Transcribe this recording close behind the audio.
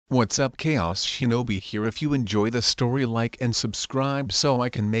What's up, Chaos Shinobi here. If you enjoy the story, like and subscribe so I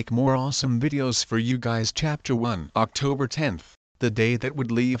can make more awesome videos for you guys. Chapter 1, October 10th, the day that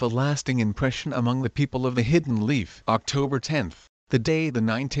would leave a lasting impression among the people of the Hidden Leaf. October 10th, the day the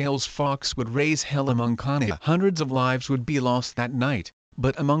Nine-Tails Fox would raise hell among Konoha. Hundreds of lives would be lost that night,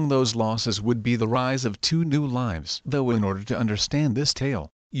 but among those losses would be the rise of 2 new lives. Though in order to understand this tale,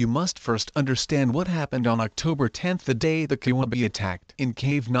 you must first understand what happened on October 10th, the day the Kyuubi attacked. In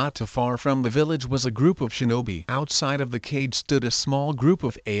cave not too far from the village was a group of shinobi. Outside of the cage stood a small group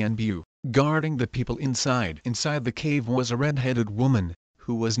of A and B, guarding the people inside. Inside the cave was a red-headed woman,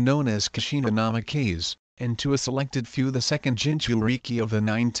 who was known as Kushina Namikaze, and to a selected few the second Jinchuriki of the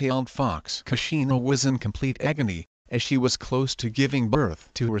Nine-Tailed Fox. Kushina was in complete agony, as she was close to giving birth.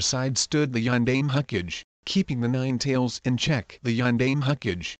 To her side stood the Yondaime Hokage, keeping the Nine Tails in check. The Yondaime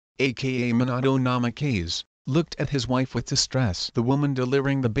Hokage, aka Minato Namikaze, looked at his wife with distress. The woman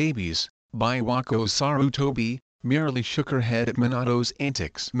delivering the babies, Biwako Sarutobi, merely shook her head at Minato's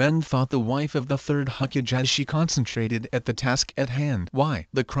antics. Men thought the wife of the third Hokage as she concentrated at the task at hand. Why?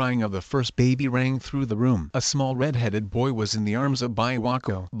 The crying of the first baby rang through the room. A small red-headed boy was in the arms of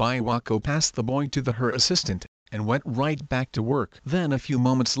Biwako. Biwako passed the boy to her assistant, and went right back to work. Then a few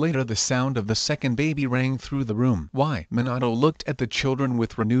moments later the sound of the second baby rang through the room. Why? Minato looked at the children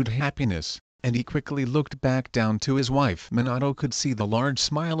with renewed happiness, and he quickly looked back down to his wife. Minato could see the large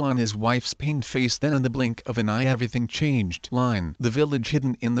smile on his wife's pained face. Then in the blink of an eye everything changed. The village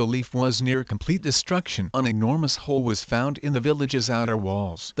hidden in the leaf was near complete destruction. An enormous hole was found in the village's outer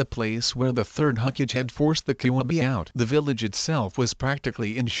walls, the place where the third Hokage had forced the Kyuubi out. The village itself was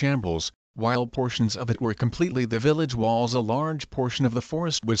practically in shambles, while portions of it were completely the village walls. A large portion of the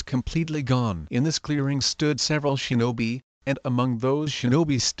forest was completely gone. In this clearing stood several shinobi, and among those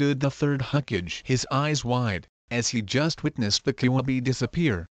shinobi stood the third Hokage. His eyes wide, as he just witnessed the Kyuubi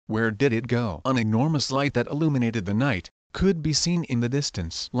disappear. Where did it go? An enormous light that illuminated the night could be seen in the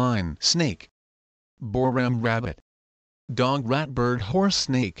distance. Snake, boar, ram, rabbit, dog, rat, bird, horse,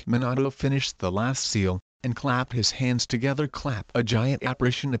 snake. Minato finished the last seal and clapped his hands together. Clap. A giant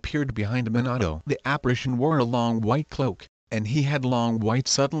apparition appeared behind Minato. The apparition wore a long white cloak, and he had long white.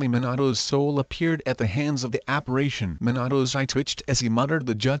 Suddenly Minato's soul appeared at the hands of the apparition. Minato's eye twitched as he muttered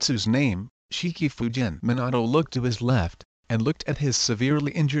the jutsu's name, Shikifujin. Minato looked to his left, and looked at his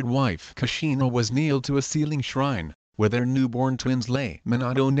severely injured wife. Kushina was nailed to a ceiling shrine, where their newborn twins lay.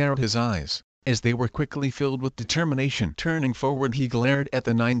 Minato narrowed his eyes, as they were quickly filled with determination. Turning forward he glared at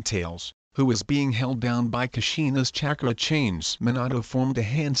the Nine Tails, who was being held down by Kushina's chakra chains. Minato formed a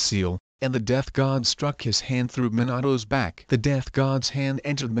hand seal, and the Death God struck his hand through Minato's back. The Death God's hand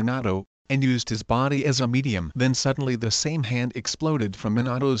entered Minato, and used his body as a medium. Then suddenly the same hand exploded from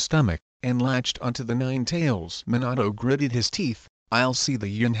Minato's stomach, and latched onto the Nine Tails. Minato gritted his teeth. I'll seal the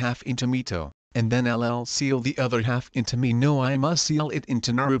yin half into Mito, and then I'll seal the other half into me. No, I must seal it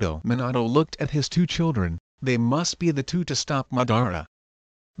into Naruto. Minato looked at his 2 children. They must be the 2 to stop Madara,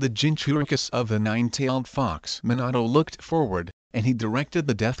 the Jinchuriki of the Nine-Tailed Fox. Minato looked forward, and he directed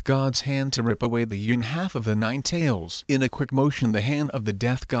the Death God's hand to rip away the yin half of the Nine Tails. In a quick motion the hand of the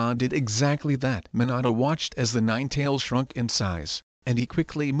Death God did exactly that. Minato watched as the Nine Tails shrunk in size, and he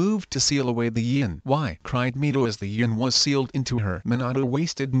quickly moved to seal away the yin. Why? Cried Mito as the yin was sealed into her. Minato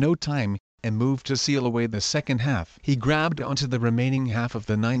wasted no time, and moved to seal away the second half. He grabbed onto the remaining half of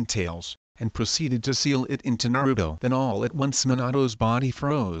the Nine Tails, and proceeded to seal it into Naruto. Then all at once Minato's body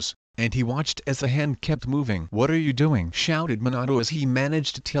froze, and he watched as the hand kept moving. What are you doing? Shouted Minato as he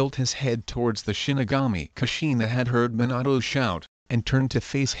managed to tilt his head towards the Shinigami. Kushina had heard Minato's shout, and turned to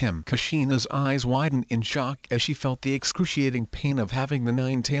face him. Kushina's eyes widened in shock as she felt the excruciating pain of having the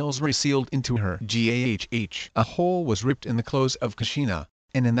Nine Tails resealed into her. Gahh. A hole was ripped in the clothes of Kushina,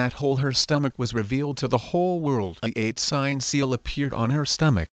 and in that hole her stomach was revealed to the whole world. A 8-sign seal appeared on her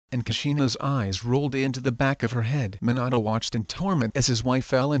stomach, and Kushina's eyes rolled into the back of her head. Minato watched in torment as his wife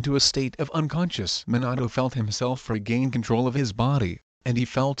fell into a state of unconscious. Minato felt himself regain control of his body, and he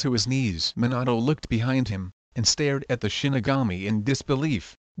fell to his knees. Minato looked behind him, and stared at the Shinigami in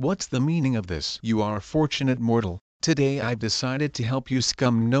disbelief. What's the meaning of this? You are fortunate, mortal. Today I've decided to help you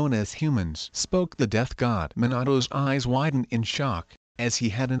scum known as humans, spoke the Death God. Minato's eyes widened in shock, as he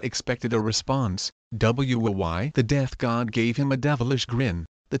hadn't expected a response. Why? The Death God gave him a devilish grin.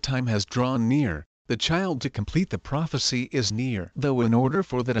 The time has drawn near. The child to complete the prophecy is near. Though in order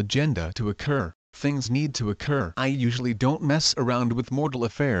for that agenda to occur, things need to occur. I usually don't mess around with mortal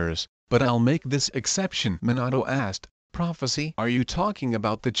affairs, but I'll make this exception. Minato asked, prophecy? Are you talking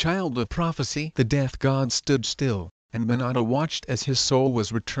about the child of prophecy? The Death God stood still, and Minato watched as his soul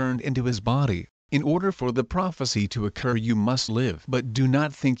was returned into his body. In order for the prophecy to occur you must live. But do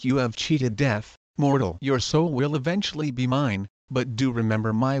not think you have cheated death, mortal. Your soul will eventually be mine, but do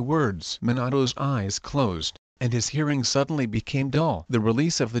remember my words. Minato's eyes closed, and his hearing suddenly became dull. The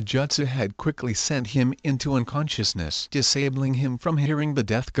release of the jutsu had quickly sent him into unconsciousness, disabling him from hearing the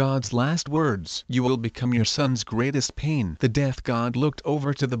Death God's last words. You will become your son's greatest pain. The Death God looked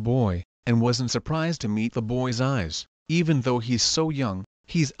over to the boy, and wasn't surprised to meet the boy's eyes. Even though he's so young,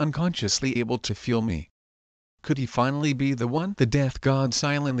 he's unconsciously able to feel me. Could he finally be the one? The Death God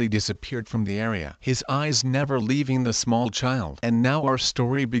silently disappeared from the area, his eyes never leaving the small child. And now our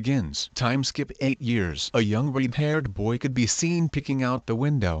story begins. Time skip 8 years. A young red-haired boy could be seen peeking out the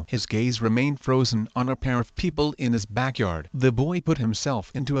window. His gaze remained frozen on a pair of people in his backyard. The boy put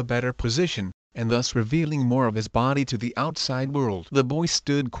himself into a better position, and thus revealing more of his body to the outside world. The boy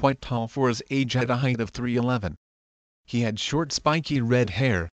stood quite tall for his age at a height of 3'11". He had short spiky red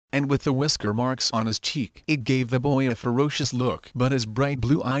hair, and with the whisker marks on his cheek. It gave the boy a ferocious look. But his bright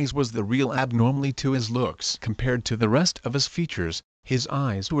blue eyes was the real abnormality to his looks. Compared to the rest of his features, his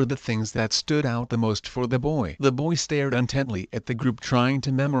eyes were the things that stood out the most for the boy. The boy stared intently at the group, trying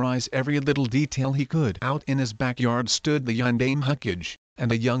to memorize every little detail he could. Out in his backyard stood the yandere Hokage,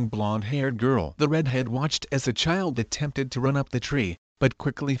 and a young blonde-haired girl. The redhead watched as the child attempted to run up the tree, but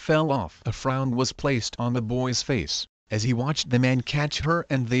quickly fell off. A frown was placed on the boy's face as he watched the man catch her,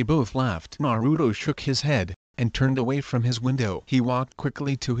 and they both laughed. Naruto shook his head, and turned away from his window. He walked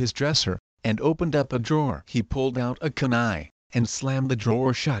quickly to his dresser, and opened up a drawer. He pulled out a kunai, and slammed the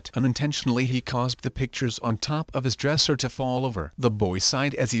drawer shut. Unintentionally he caused the pictures on top of his dresser to fall over. The boy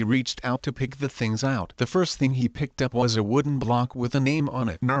sighed as he reached out to pick the things out. The first thing he picked up was a wooden block with a name on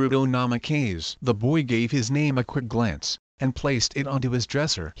it. Naruto Namikaze. The boy gave his name a quick glance, and placed it onto his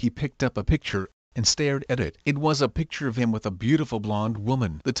dresser. He picked up a picture, and stared at it. It was a picture of him with a beautiful blonde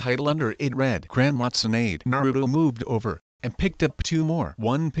woman. The title under it read, Grandma Tsunade. Naruto moved over, and picked up 2 more.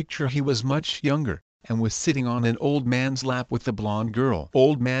 One picture he was much younger, and was sitting on an old man's lap with the blonde girl.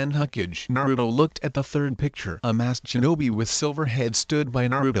 Old Man Hokage. Naruto looked at the third picture. A masked shinobi with silver head stood by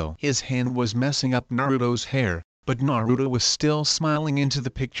Naruto. His hand was messing up Naruto's hair, but Naruto was still smiling into the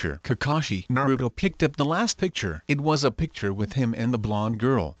picture. Kakashi. Naruto picked up the last picture. It was a picture with him and the blonde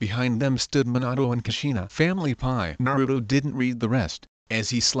girl. Behind them stood Minato and Kushina. Family Pie. Naruto didn't read the rest, as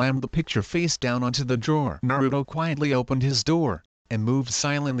he slammed the picture face down onto the drawer. Naruto quietly opened his door, and moved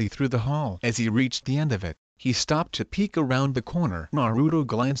silently through the hall. As he reached the end of it, he stopped to peek around the corner. Naruto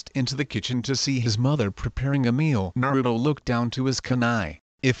glanced into the kitchen to see his mother preparing a meal. Naruto looked down to his kunai.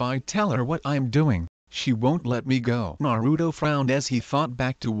 If I tell her what I'm doing, she won't let me go. Naruto frowned as he thought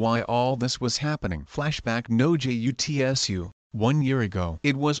back to why all this was happening. Flashback no Jutsu. 1 year ago.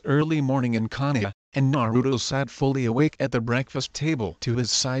 It was early morning in Konoha, and Naruto sat fully awake at the breakfast table. To his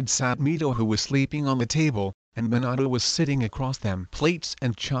side sat Mito, who was sleeping on the table, and Minato was sitting across them. Plates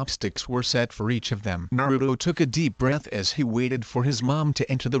and chopsticks were set for each of them. Naruto took a deep breath as he waited for his mom to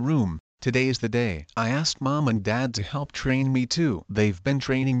enter the room. Today's the day. I asked mom and dad to help train me too. They've been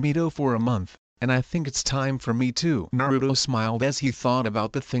training Mito for a month, and I think it's time for me too. Naruto smiled as he thought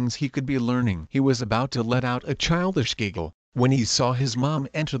about the things he could be learning. He was about to let out a childish giggle, when he saw his mom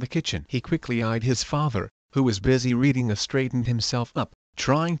enter the kitchen. He quickly eyed his father, who was busy reading, and straightened himself up,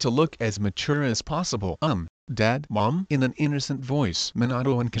 trying to look as mature as possible. Dad? Mom? In an innocent voice.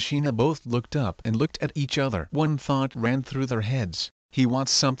 Minato and Kushina both looked up and looked at each other. One thought ran through their heads. He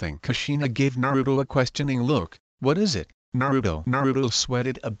wants something. Kushina gave Naruto a questioning look. What is it, Naruto? Naruto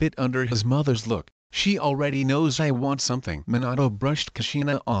sweated a bit under his mother's look. She already knows I want something. Minato brushed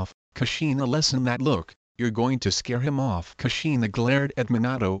Kushina off. Kushina, lessen that look. You're going to scare him off. Kushina glared at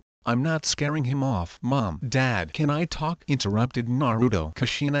Minato. I'm not scaring him off. Mom. Dad, can I talk? Interrupted Naruto.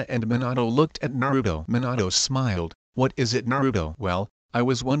 Kushina and Minato looked at Naruto. Minato smiled. What is it, Naruto? Well, I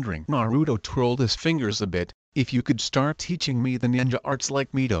was wondering. Naruto twirled his fingers a bit. If you could start teaching me the ninja arts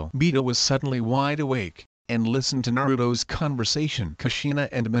like Mito. Mito was suddenly wide awake, and listened to Naruto's conversation. Kushina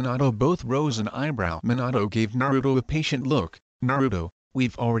and Minato both rose an eyebrow. Minato gave Naruto a patient look. Naruto,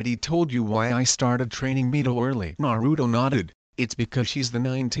 we've already told you why I started training Mito early. Naruto nodded. It's because she's the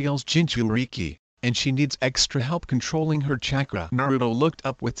Nine-Tails Jinchuriki, and she needs extra help controlling her chakra. Naruto looked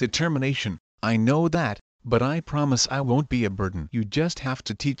up with determination. I know that, but I promise I won't be a burden. You just have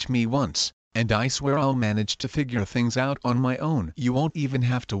to teach me once, and I swear I'll manage to figure things out on my own. You won't even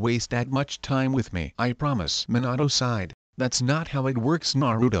have to waste that much time with me. I promise. Minato sighed. That's not how it works,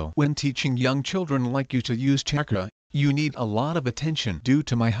 Naruto. When teaching young children like you to use chakra, you need a lot of attention. Due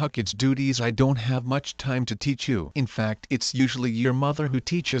to my Hokage duties, I don't have much time to teach you. In fact, it's usually your mother who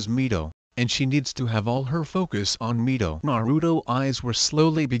teaches Mito, and she needs to have all her focus on Mito. Naruto's eyes were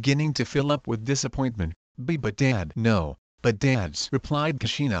slowly beginning to fill up with disappointment. But Dad. No, but Dad's, replied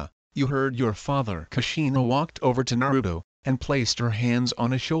Kushina. You heard your father. Kushina walked over to Naruto, and placed her hands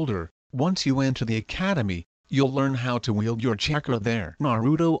on his shoulder. Once you enter the academy, you'll learn how to wield your chakra there.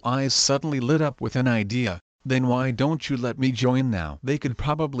 Naruto's eyes suddenly lit up with an idea. Then why don't you let me join now? They could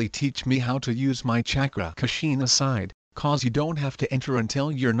probably teach me how to use my chakra. Kushina sighed. Cause you don't have to enter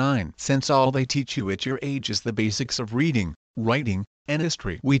until you're 9. Since all they teach you at your age is the basics of reading, writing, and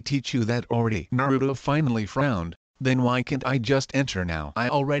history. We teach you that already. Naruto finally frowned. Then why can't I just enter now? I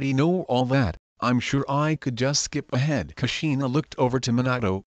already know all that. I'm sure I could just skip ahead. Kushina looked over to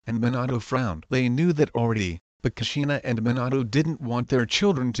Minato, and Minato frowned. They knew that already, but Kushina and Minato didn't want their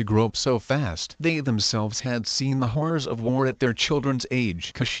children to grow up so fast. They themselves had seen the horrors of war at their children's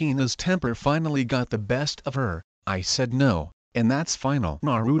age. Kushina's temper finally got the best of her. I said no, and that's final.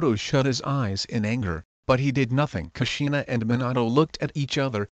 Naruto shut his eyes in anger, but he did nothing. Kushina and Minato looked at each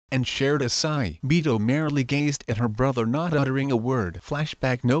other, and shared a sigh. Mito merely gazed at her brother, not uttering a word.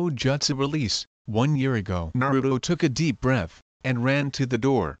 Flashback: no jutsu release. 1 year ago. Naruto took a deep breath, and ran to the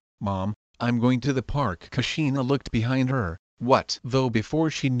door. Mom, I'm going to the park. Kushina looked behind her. What? Though before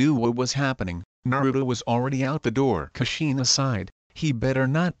she knew what was happening, Naruto was already out the door. Kushina sighed. He better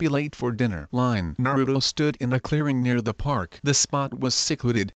not be late for dinner. Naruto stood in a clearing near the park. The spot was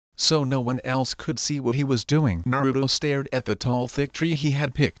secluded, so no one else could see what he was doing. Naruto stared at the tall thick tree he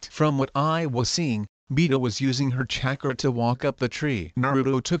had picked. From what I was seeing, Mito was using her chakra to walk up the tree.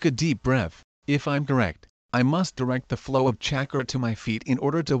 Naruto took a deep breath. If I'm correct, I must direct the flow of chakra to my feet in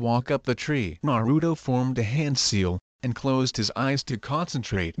order to walk up the tree. Naruto formed a hand seal, and closed his eyes to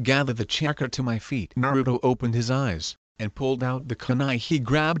concentrate. Gather the chakra to my feet. Naruto opened his eyes, and pulled out the kunai he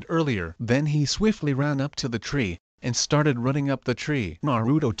grabbed earlier. Then he swiftly ran up to the tree, and started running up the tree.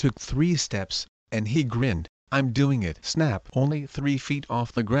 Naruto took 3 steps, and he grinned. I'm doing it. Snap! Only 3 feet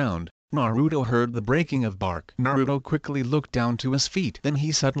off the ground, Naruto heard the breaking of bark. Naruto quickly looked down to his feet. Then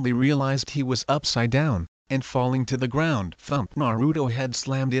he suddenly realized he was upside down, and falling to the ground. Thump! Naruto's head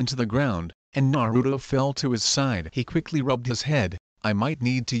slammed into the ground, and Naruto fell to his side. He quickly rubbed his head. I might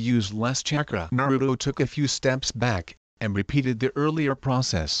need to use less chakra. Naruto took a few steps back, and repeated the earlier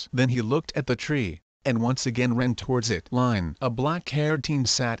process. Then he looked at the tree, and once again ran towards it. A black-haired teen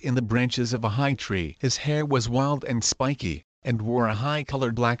sat in the branches of a high tree. His hair was wild and spiky, and wore a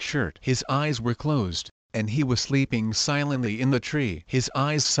high-colored black shirt. His eyes were closed, and he was sleeping silently in the tree. His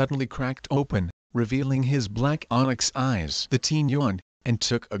eyes suddenly cracked open, revealing his black onyx eyes. The teen yawned, and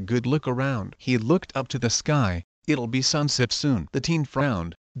took a good look around. He looked up to the sky. It'll be sunset soon. The teen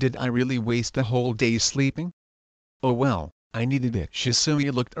frowned. Did I really waste the whole day sleeping? Oh well, I needed it.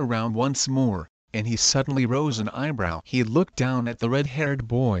 Shisui looked around once more, and he suddenly rose an eyebrow. He looked down at the red-haired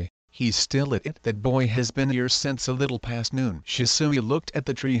boy. He's still at it. That boy has been here since a little past noon. Shisui looked at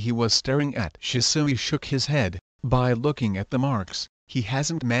the tree he was staring at. Shisui shook his head. By looking at the marks, he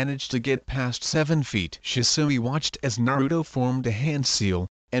hasn't managed to get past 7 feet. Shisui watched as Naruto formed a hand seal,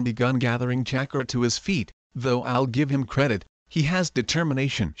 and begun gathering chakra to his feet. Though I'll give him credit, he has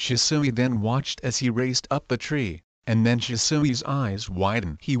determination. Shisui then watched as he raced up the tree. And then Shisui's eyes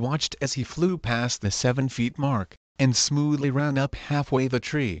widened. He watched as he flew past the 7 feet mark, and smoothly ran up halfway the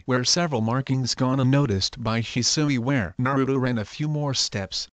tree, where several markings gone unnoticed by Shisui. Where Naruto ran a few more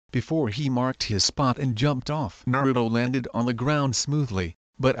steps, before he marked his spot and jumped off. Naruto landed on the ground smoothly,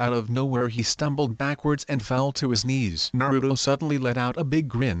 but out of nowhere he stumbled backwards and fell to his knees. Naruto suddenly let out a big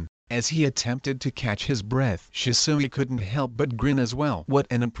grin, as he attempted to catch his breath. Shisui couldn't help but grin as well. What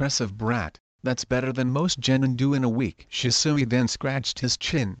an impressive brat. That's better than most genin do in a week. Shisui then scratched his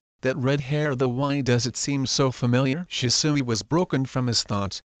chin. That red hair, though, why does it seem so familiar? Shisui was broken from his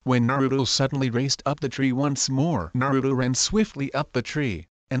thoughts, when Naruto suddenly raced up the tree once more. Naruto ran swiftly up the tree,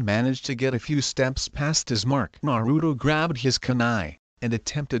 and managed to get a few steps past his mark. Naruto grabbed his kunai, and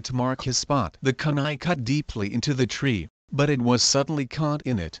attempted to mark his spot. The kunai cut deeply into the tree, but it was suddenly caught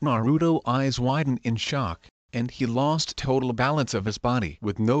in it. Naruto's eyes widened in shock, and he lost total balance of his body.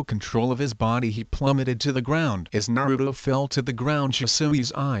 With no control of his body, he plummeted to the ground. As Naruto fell to the ground,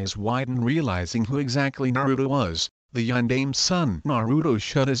 Shisui's eyes widened, realizing who exactly Naruto was, the Yandame's son. Naruto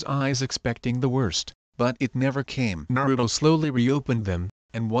shut his eyes expecting the worst, but it never came. Naruto slowly reopened them,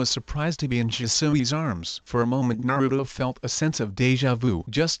 and was surprised to be in Shisui's arms. For a moment Naruto felt a sense of deja vu.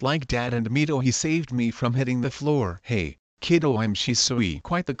 Just like Dad and Mito, he saved me from hitting the floor. Hey, kiddo, I'm Shisui.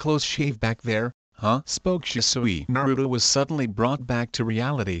 Quite the close shave back there. Huh? Spoke Shisui. Naruto was suddenly brought back to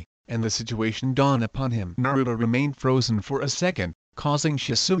reality, and the situation dawned upon him. Naruto remained frozen for a second, causing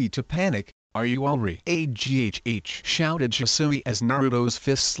Shisui to panic. Are you already? AGHH, shouted Shisui as Naruto's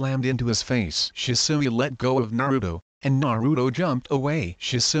fist slammed into his face. Shisui let go of Naruto, and Naruto jumped away.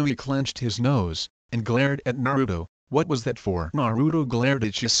 Shisui clenched his nose, and glared at Naruto. What was that for? Naruto glared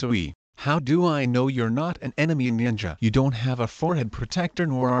at Shisui. How do I know you're not an enemy ninja? You don't have a forehead protector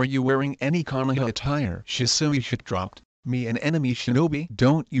nor are you wearing any Konoha attire. Shisui shit dropped. Me an enemy shinobi?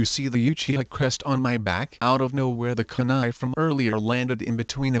 Don't you see the Uchiha crest on my back? Out of nowhere the kunai from earlier landed in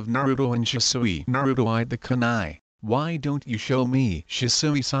between of Naruto and Shisui. Naruto eyed the kunai. Why don't you show me?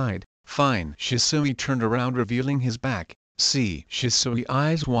 Shisui sighed. Fine. Shisui turned around revealing his back. See. Shisui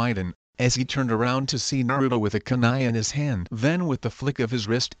eyes widen, as he turned around to see Naruto with a kunai in his hand. Then with the flick of his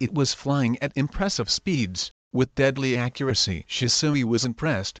wrist it was flying at impressive speeds, with deadly accuracy. Shisui was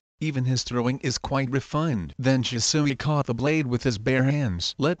impressed. Even his throwing is quite refined. Then Shisui caught the blade with his bare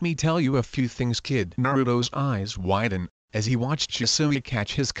hands. Let me tell you a few things, kid. Naruto's eyes widened, as he watched Shisui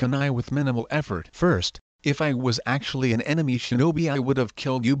catch his kunai with minimal effort. First, if I was actually an enemy shinobi I would have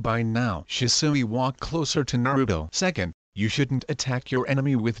killed you by now. Shisui walked closer to Naruto. Second, you shouldn't attack your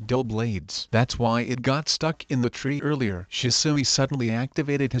enemy with dull blades. That's why it got stuck in the tree earlier. Shisui suddenly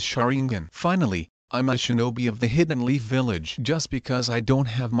activated his Sharingan. Finally, I'm a shinobi of the Hidden Leaf Village. Just because I don't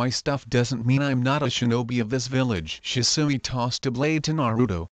have my stuff doesn't mean I'm not a shinobi of this village. Shisui tossed a blade to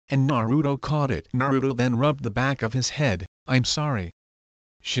Naruto, and Naruto caught it. Naruto then rubbed the back of his head. I'm sorry,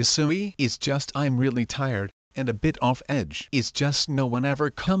 Shisui. It's just I'm really tired, and a bit off edge. It's just no one ever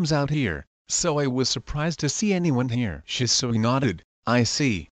comes out here, so I was surprised to see anyone here. Shisui nodded. I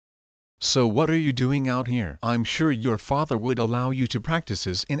see. So what are you doing out here? I'm sure your father would allow you to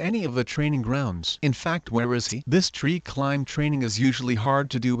practice in any of the training grounds. In fact, where is he? This tree climb training is usually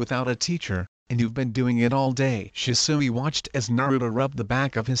hard to do without a teacher, and you've been doing it all day. Shisui watched as Naruto rubbed the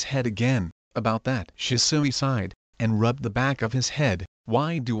back of his head again. About that, Shisui sighed, and rubbed the back of his head.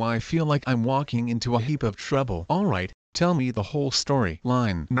 Why do I feel like I'm walking into a heap of trouble? Alright, tell me the whole story.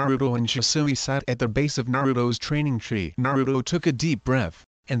 Line. Naruto and Shisui sat at the base of Naruto's training tree. Naruto took a deep breath.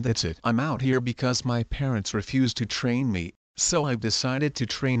 And that's it. I'm out here because my parents refused to train me, so I've decided to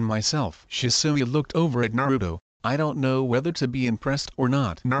train myself. Shisui looked over at Naruto. I don't know whether to be impressed or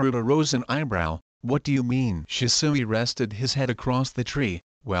not. Naruto rose an eyebrow. What do you mean? Shisui rested his head across the tree.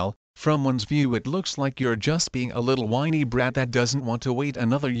 Well, from one's view it looks like you're just being a little whiny brat that doesn't want to wait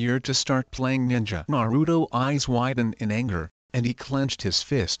another year to start playing ninja. Naruto's eyes widened in anger, and he clenched his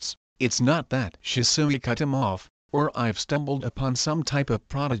fists. It's not that. Shisui cut him off. Or I've stumbled upon some type of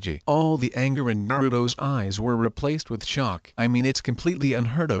prodigy. All the anger in Naruto's eyes were replaced with shock. I mean, it's completely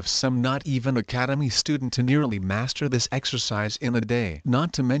unheard of some not even academy student to nearly master this exercise in a day.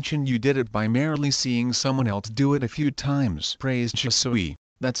 Not to mention you did it by merely seeing someone else do it a few times. Praised Shisui.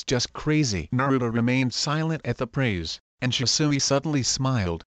 That's just crazy. Naruto remained silent at the praise, and Shisui suddenly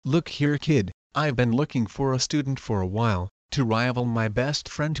smiled. Look here, kid, I've been looking for a student for a while, to rival my best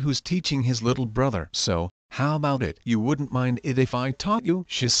friend who's teaching his little brother. So, how about it? You wouldn't mind it if I taught you?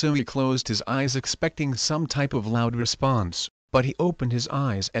 Shisui closed his eyes expecting some type of loud response, but he opened his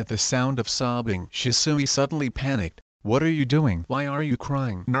eyes at the sound of sobbing. Shisui suddenly panicked. What are you doing? Why are you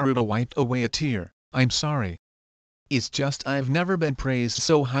crying? Naruto wiped away a tear. I'm sorry. It's just I've never been praised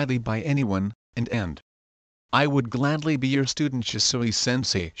so highly by anyone, and I would gladly be your student,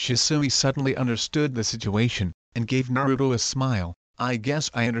 Shisui-sensei. Shisui suddenly understood the situation, and gave Naruto a smile. I guess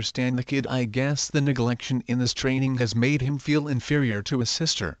I understand the kid. I guess the neglection in this training has made him feel inferior to his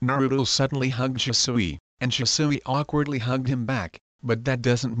sister. Naruto suddenly hugged Shisui, and Shisui awkwardly hugged him back. But that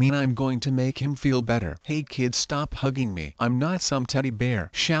doesn't mean I'm going to make him feel better. Hey kid, stop hugging me. I'm not some teddy bear,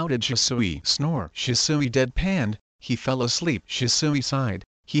 shouted Shisui. Snore. Shisui deadpanned. He fell asleep. Shisui sighed.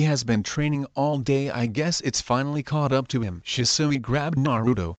 He has been training all day. I guess it's finally caught up to him. Shisui grabbed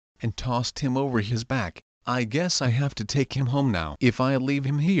Naruto, and tossed him over his back. I guess I have to take him home now. If I leave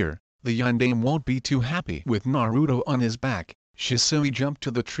him here, the yandere won't be too happy. With Naruto on his back, Shisui jumped to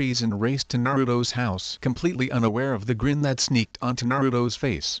the trees and raced to Naruto's house, completely unaware of the grin that sneaked onto Naruto's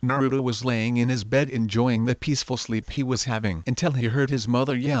face. Naruto was laying in his bed enjoying the peaceful sleep he was having until he heard his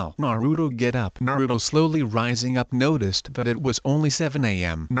mother yell, "Naruto, get up!" Naruto, slowly rising up, noticed that it was only 7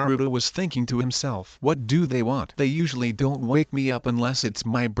 a.m. Naruto was thinking to himself, what do they want? They usually don't wake me up unless it's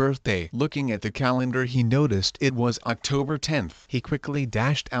my birthday. Looking at the calendar, he noticed it was October 10th. He quickly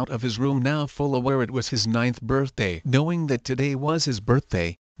dashed out of his room, now full aware it was his 9th birthday. Knowing that today was his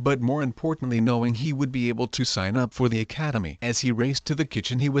birthday, but more importantly knowing he would be able to sign up for the academy. As he raced to the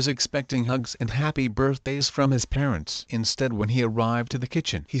kitchen, he was expecting hugs and happy birthdays from his parents. Instead, when he arrived to the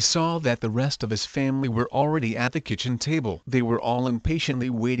kitchen, he saw that the rest of his family were already at the kitchen table. They were all impatiently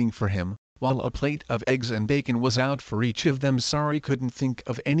waiting for him, while a plate of eggs and bacon was out for each of them. Sorry, couldn't think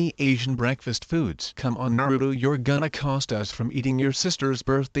of any Asian breakfast foods. Come on Naruto, you're gonna cost us from eating your sister's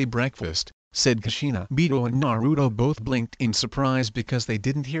birthday breakfast, said Kushina. Mito and Naruto both blinked in surprise because they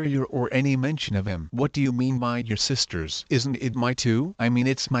didn't hear your or any mention of him. What do you mean by your sister's? Isn't it my too? I mean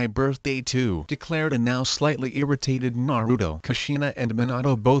it's my birthday too, declared a now slightly irritated Naruto. Kushina and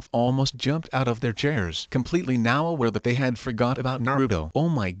Minato both almost jumped out of their chairs, completely now aware that they had forgot about Naruto. Oh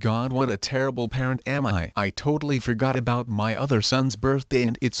my god, what a terrible parent am I. I totally forgot about my other son's birthday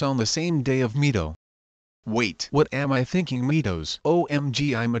and it's on the same day of Mito. Wait, what am I thinking? Mito's?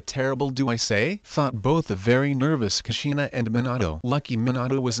 OMG, I'm a terrible, do I say? Thought both the very nervous Kushina and Minato. Lucky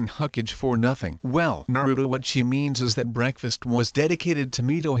Minato was in Huckage for nothing. Well, Naruto, what she means is that breakfast was dedicated to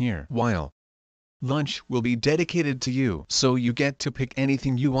Mito here, while lunch will be dedicated to you. So you get to pick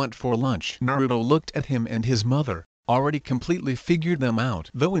anything you want for lunch. Naruto looked at him and his mother, already completely figured them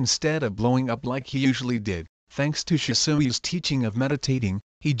out. Though instead of blowing up like he usually did, thanks to Shisui's teaching of meditating,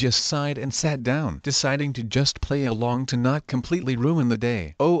 he just sighed and sat down, deciding to just play along to not completely ruin the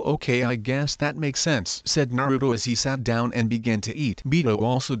day. Oh okay, I guess that makes sense, said Naruto as he sat down and began to eat. Mito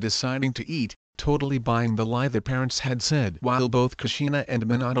also deciding to eat, totally buying the lie their parents had said, while both Kushina and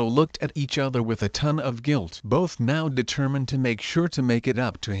Minato looked at each other with a ton of guilt, both now determined to make sure to make it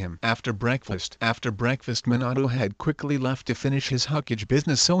up to him. After breakfast, Minato had quickly left to finish his Huckage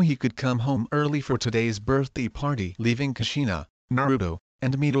business so he could come home early for today's birthday party, leaving Kushina, Naruto,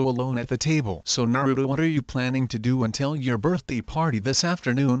 and Mito alone at the table. So Naruto, what are you planning to do until your birthday party this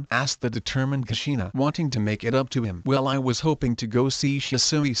afternoon? Asked the determined Kushina, wanting to make it up to him. Well, I was hoping to go see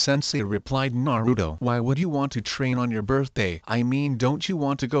Shisui-sensei, replied Naruto. Why would you want to train on your birthday? I mean, don't you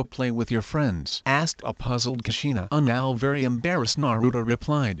want to go play with your friends? Asked a puzzled Kushina. Now very embarrassed, Naruto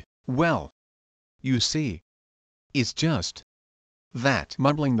replied. Well, you see, it's just that,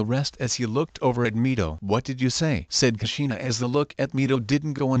 mumbling the rest as he looked over at Mito. What did you say? Said Kushina as the look at Mito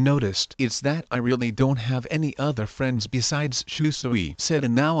didn't go unnoticed. It's that I really don't have any other friends besides Shisui, said a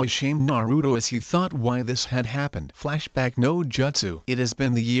now ashamed Naruto as he thought why this had happened. Flashback no jutsu. It has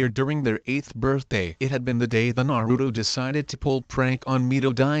been the year during their 8th birthday. It had been the day the Naruto decided to pull prank on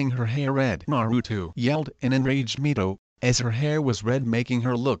Mito, dyeing her hair red. Naruto yelled an enraged Mito, as her hair was red, making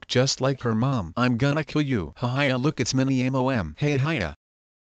her look just like her mom. I'm gonna kill you. Ha-ha, look, it's Mini MOM. Hey hiya,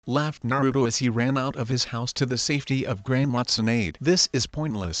 laughed Naruto as he ran out of his house to the safety of Grandma Tsunade. This is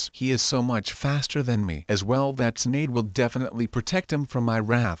pointless. He is so much faster than me. As well, that Tsunade will definitely protect him from my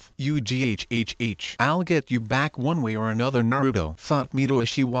wrath. I'll get you back one way or another, Naruto, thought Mito as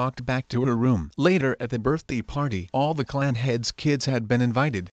she walked back to her room. Later at the birthday party, all the clan heads' kids had been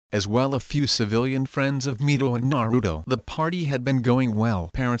invited, as well a few civilian friends of Mito and Naruto. The party had been going well.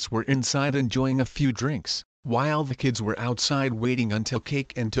 Parents were inside enjoying a few drinks, while the kids were outside waiting until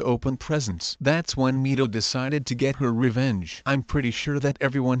cake and to open presents. That's when Mito decided to get her revenge. I'm pretty sure that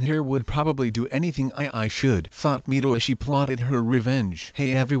everyone here would probably do anything I should, thought Mito as she plotted her revenge.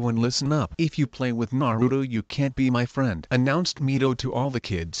 Hey everyone, listen up. If you play with Naruto you can't be my friend, announced Mito to all the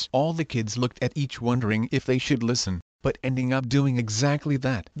kids. All the kids looked at each wondering if they should listen, but ending up doing exactly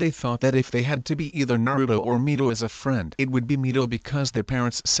that. They thought that if they had to be either Naruto or Mito as a friend, it would be Mito because their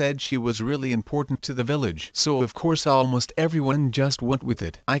parents said she was really important to the village. So of course almost everyone just went with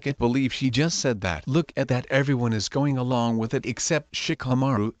it. I can't believe she just said that. Look at that, everyone is going along with it except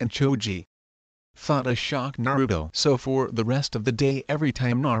Shikamaru and Choji, thought a shocked Naruto. So for the rest of the day, every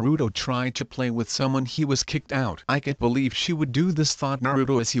time Naruto tried to play with someone he was kicked out. I can't believe she would do this, thought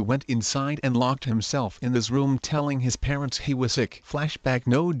Naruto as he went inside and locked himself in his room, telling his parents he was sick. Flashback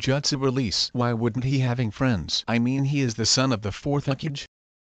no jutsu release. Why wouldn't he having friends? I mean, he is the son of the 4th Hokage,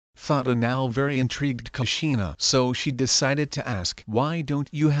 thought a now very intrigued Kushina. So she decided to ask, why don't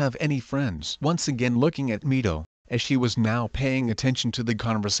you have any friends? Once again looking at Mito, as she was now paying attention to the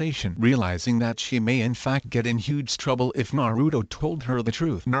conversation, realizing that she may in fact get in huge trouble if Naruto told her the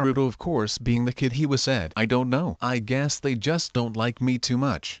truth. Naruto, of course being the kid he was, said, I don't know. I guess they just don't like me too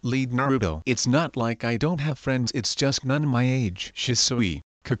much. Lead Naruto. It's not like I don't have friends, it's just none my age. Shisui,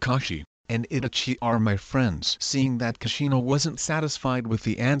 Kakashi, and Itachi are my friends. Seeing that Kushina wasn't satisfied with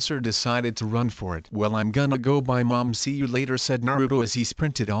the answer, decided to run for it. Well, I'm gonna go, bye mom, see you later, said Naruto as he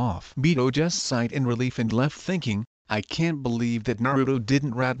sprinted off. Mito just sighed in relief and left thinking, I can't believe that Naruto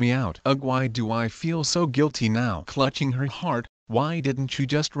didn't rat me out. Ugh, why do I feel so guilty now? Clutching her heart, why didn't you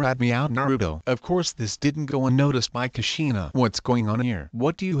just rat me out, Naruto? Of course this didn't go unnoticed by Kushina. What's going on here?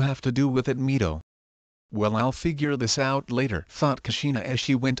 What do you have to do with it, Mito? Well, I'll figure this out later, thought Kushina as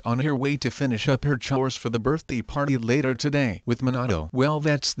she went on her way to finish up her chores for the birthday party later today with Minato. Well,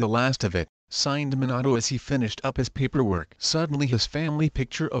 that's the last of it. Signed Minato. As he finished up his paperwork, suddenly his family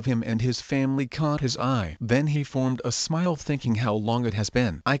picture of him and his family caught his eye. Then he formed a smile, thinking how long it has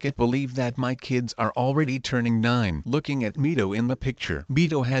been. I can't believe that my kids are already turning 9. Looking at Mito in the picture,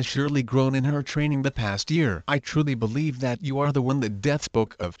 Mito has surely grown in her training the past year. I truly believe that you are the one that Death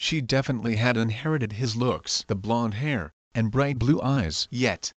spoke of. She definitely had inherited his looks, the blonde hair, and bright blue eyes.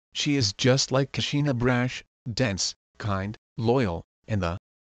 Yet, she is just like Kushina, brash, dense, kind, loyal, and the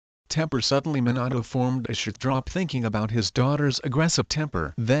temper. Suddenly Minato formed a shock drop thinking about his daughter's aggressive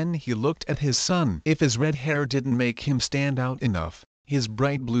temper. Then he looked at his son. If his red hair didn't make him stand out enough, his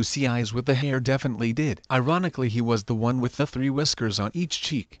bright blue sea eyes with the hair definitely did. Ironically, he was the one with the 3 whiskers on each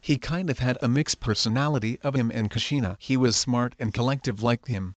cheek. He kind of had a mixed personality of him and Kushina. He was smart and collective like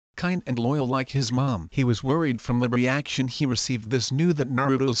him, kind and loyal like his mom. He was worried from the reaction he received. This knew that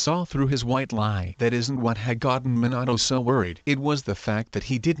Naruto saw through his white lie. That isn't what had gotten Minato so worried. It was the fact that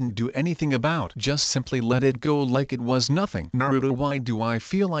he didn't do anything about, just simply let it go like it was nothing. Naruto, why do I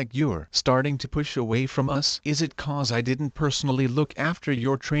feel like you're starting to push away from us? Is it cause I didn't personally look after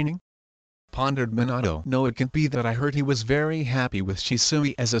your training? Pondered Minato. No, it can't be that. I heard he was very happy with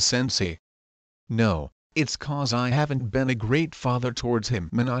Shisui as a sensei. No. It's cause I haven't been a great father towards him.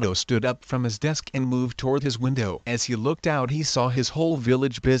 Minato stood up from his desk and moved toward his window. As he looked out, he saw his whole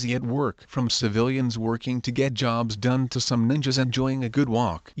village busy at work, from civilians working to get jobs done to some ninjas enjoying a good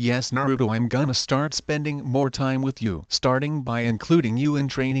walk. Yes, Naruto, I'm gonna start spending more time with you, starting by including you in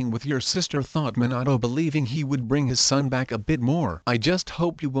training with your sister, thought Minato, believing he would bring his son back a bit more. I just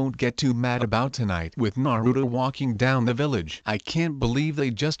hope you won't get too mad about tonight. With Naruto walking down the village, I can't believe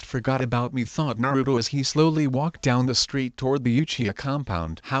they just forgot about me, thought Naruto as he slowly walked down the street toward the Uchiha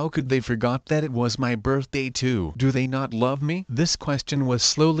compound. How could they forgot that it was my birthday too? Do they not love me? This question was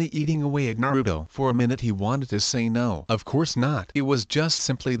slowly eating away at Naruto. For a minute he wanted to say no. Of course not. It was just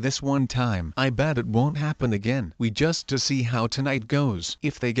simply this one time. I bet it won't happen again. We just to see how tonight goes.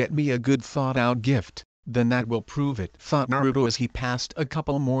 If they get me a good thought out gift, then that will prove it, thought Naruto as he passed a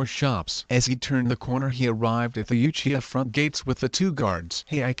couple more shops. As he turned the corner, he arrived at the Uchiha front gates with the 2 guards.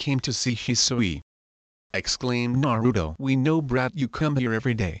 Hey, I came to see Shisui, exclaimed Naruto. We know, brat, you come here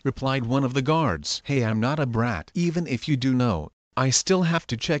every day, replied one of the guards. Hey, I'm not a brat. Even if you do know, I still have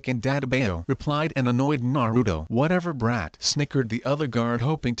to check in database, replied an annoyed Naruto. Whatever, brat, snickered the other guard,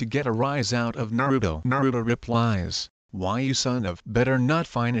 hoping to get a rise out of Naruto. Naruto replies, why, you son of, better not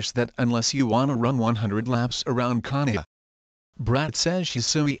finish that unless you wanna run 100 laps around Konoha, brat, says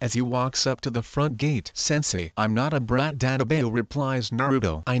Shisui as he walks up to the front gate. Sensei, I'm not a brat, database, replies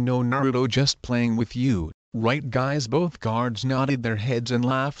Naruto. I know, Naruto, just playing with you. Right, guys? Both guards nodded their heads and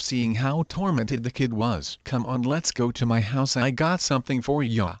laughed, seeing how tormented the kid was. Come on, let's go to my house. I got something for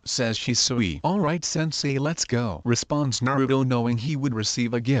ya, says Shisui. Alright, sensei, let's go, responds Naruto, knowing he would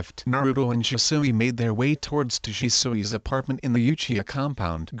receive a gift. Naruto and Shisui made their way towards to Shisui's apartment in the Uchiha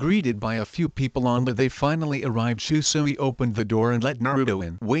compound. Greeted by a few people on the they finally arrived. Shisui opened the door and let Naruto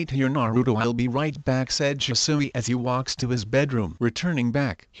in. Wait here, Naruto, I'll be right back, said Shisui as he walks to his bedroom. Returning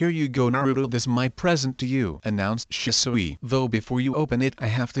back, here you go, Naruto, this is my present to you, announced Shisui. Though before you open it, I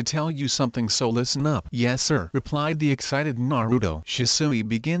have to tell you something, so listen up. Yes, sir, replied the excited Naruto. Shisui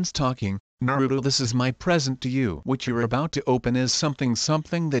begins talking. Naruto, this is my present to you. What you're about to open is something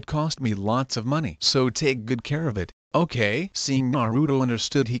that cost me lots of money, so take good care of it. Okay? Seeing Naruto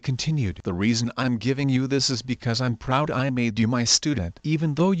understood, he continued. The reason I'm giving you this is because I'm proud I made you my student.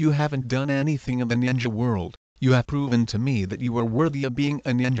 Even though you haven't done anything in the ninja world, you have proven to me that you are worthy of being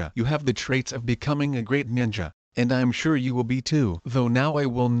a ninja. You have the traits of becoming a great ninja, and I'm sure you will be too. Though now I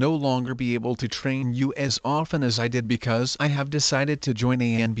will no longer be able to train you as often as I did because I have decided to join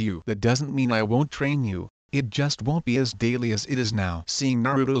ANBU. That doesn't mean I won't train you. It just won't be as daily as it is now. Seeing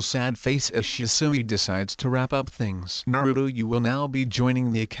Naruto's sad face as Shisui decides to wrap up things. Naruto, you will now be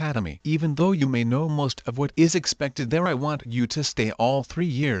joining the academy. Even though you may know most of what is expected there, I want you to stay all 3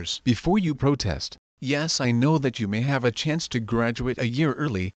 years before you protest. Yes, I know that you may have a chance to graduate a year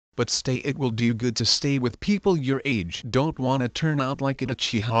early, but stay. It will do good to stay with people your age. Don't wanna turn out like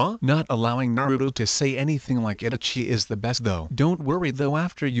Itachi, huh? Not allowing Naruto to say anything like Itachi is the best though. Don't worry though,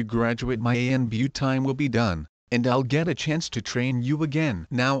 after you graduate my ANBU time will be done, and I'll get a chance to train you again.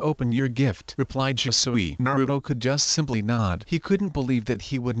 Now open your gift, replied Shisui. Naruto could just simply nod. He couldn't believe that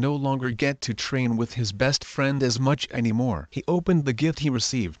he would no longer get to train with his best friend as much anymore. He opened the gift he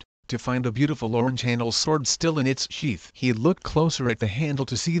received, to find a beautiful orange handle sword still in its sheath. He looked closer at the handle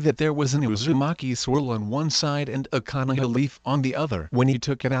to see that there was an Uzumaki swirl on one side and a Konoha leaf on the other. When he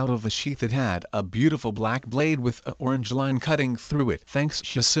took it out of the sheath, it had a beautiful black blade with an orange line cutting through it. Thanks,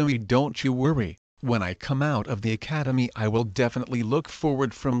 Shisui, don't you worry. When I come out of the academy I will definitely look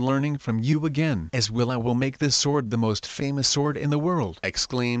forward from learning from you again. As will I will make this sword the most famous sword in the world,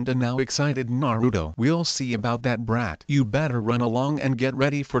 exclaimed a now excited Naruto. We'll see about that, brat. You better run along and get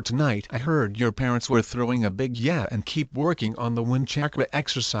ready for tonight. I heard your parents were throwing a big yeah and keep working on the wind chakra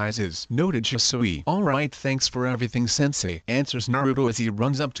exercises, noted Shisui. Alright, thanks for everything sensei, answers Naruto as he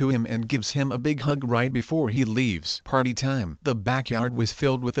runs up to him and gives him a big hug right before he leaves. Party time. The backyard was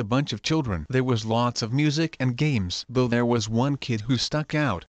filled with a bunch of children. There was lots of music and games, though there was one kid who stuck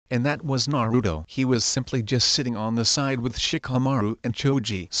out, and that was Naruto. He was simply just sitting on the side with Shikamaru and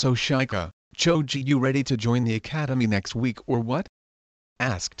Choji. So Shika, Choji, you ready to join the academy next week or what?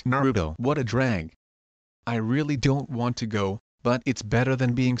 Asked Naruto. What a drag. I really don't want to go, but it's better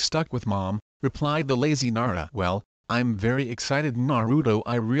than being stuck with mom, replied the lazy Nara. Well, I'm very excited, Naruto.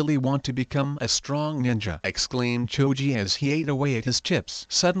 I really want to become a strong ninja, exclaimed Choji as he ate away at his chips.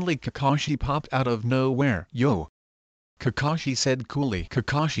 Suddenly Kakashi popped out of nowhere. Yo! Kakashi said coolly.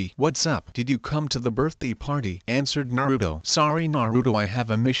 Kakashi, what's up? Did you come to the birthday party? Answered Naruto. Sorry Naruto, I have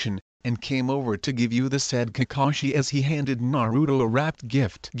a mission, and came over to give you this, said Kakashi as he handed Naruto a wrapped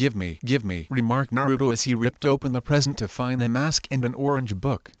gift. Give me, remarked Naruto as he ripped open the present to find a mask and an orange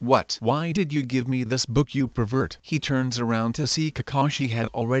book. What? Why did you give me this book, you pervert? He turns around to see Kakashi had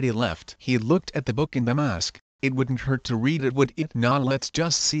already left. He looked at the book and the mask. It wouldn't hurt to read it, would it? Nah, let's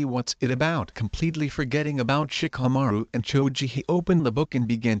just see what's it about. Completely forgetting about Shikamaru and Choji, he opened the book and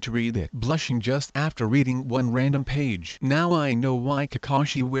began to read it, blushing just after reading one random page. Now I know why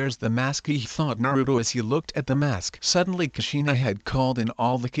Kakashi wears the mask, he thought Naruto as he looked at the mask. Suddenly Kushina had called in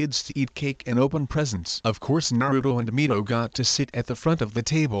all the kids to eat cake and open presents. Of course Naruto and Minato got to sit at the front of the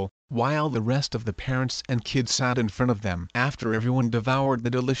table, while the rest of the parents and kids sat in front of them. After everyone devoured the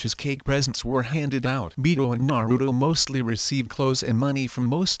delicious cake, presents were handed out. Minato and Naruto mostly received clothes and money from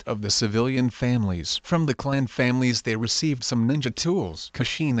most of the civilian families. From the clan families they received some ninja tools.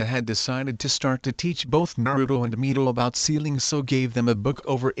 Kushina had decided to start to teach both Naruto and Minato about sealing, so gave them a book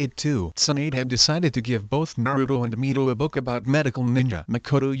over it too. Tsunade had decided to give both Naruto and Minato a book about medical ninja.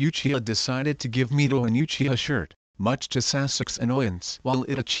 Makoto Uchiha decided to give Minato an Uchiha shirt, much to Sasuke's annoyance, while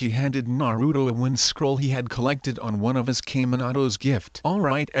Itachi handed Naruto a wind scroll he had collected on one of his Kaminato's gift.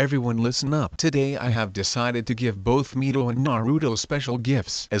 Alright everyone, listen up. Today I have decided to give both Minato and Naruto special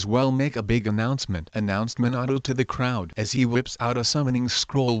gifts, as well make a big announcement, announced Minato to the crowd as he whips out a summoning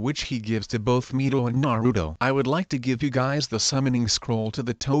scroll which he gives to both Minato and Naruto. I would like to give you guys the summoning scroll to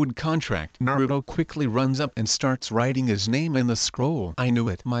the Toad contract. Naruto quickly runs up and starts writing his name in the scroll. I knew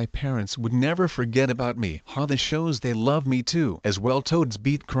it. My parents would never forget about me. Ha, this shows they love me too. As well, toads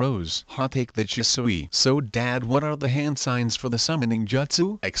beat crows. Ha, take that, Shisui. So dad, what are the hand signs for the summoning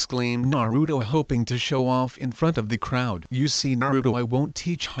jutsu? Exclaimed Naruto, hoping to show off in front of the crowd. You see Naruto, I won't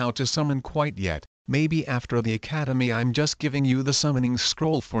teach how to summon quite yet. Maybe after the academy. I'm just giving you the summoning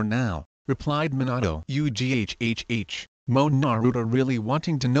scroll for now, replied Minato. UGHHH. Moaned Naruto, really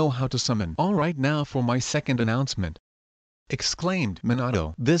wanting to know how to summon. Alright, now for my second announcement, exclaimed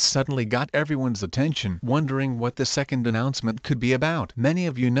Minato. This suddenly got everyone's attention, wondering what the second announcement could be about. Many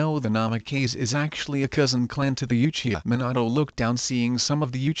of you know the Namikaze is actually a cousin clan to the Uchiha. Minato looked down, seeing some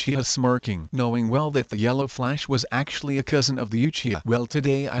of the Uchiha smirking, knowing well that the Yellow Flash was actually a cousin of the Uchiha. Well,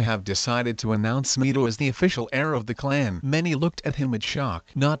 today I have decided to announce Minato as the official heir of the clan. Many looked at him with shock,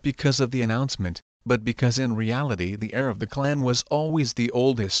 not because of the announcement, but because in reality the heir of the clan was always the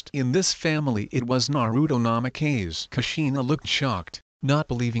oldest. In this family it was Naruto Namikaze. Kushina looked shocked, not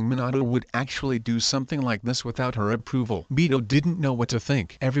believing Minato would actually do something like this without her approval. Minato didn't know what to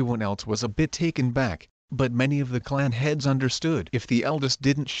think. Everyone else was a bit taken back, but many of the clan heads understood. If the eldest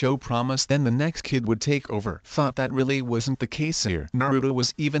didn't show promise, then the next kid would take over. Thought that really wasn't the case here. Naruto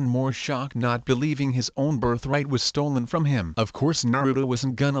was even more shocked, not believing his own birthright was stolen from him. Of course Naruto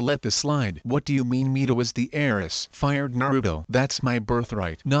wasn't gonna let this slide. What do you mean Minato is the heiress? Fired Naruto. That's my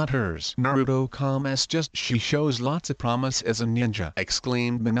birthright, not hers. Naruto, calm as just she shows lots of promise as a ninja,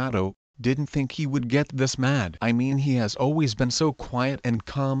 exclaimed Minato. Didn't think he would get this mad. I mean, he has always been so quiet and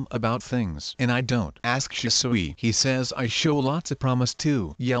calm about things. And I don't. Ask Shisui. He says I show lots of promise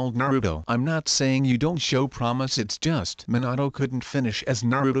too, yelled Naruto. I'm not saying you don't show promise, it's just. Minato couldn't finish as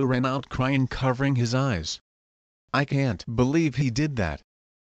Naruto ran out crying, covering his eyes. I can't believe he did that.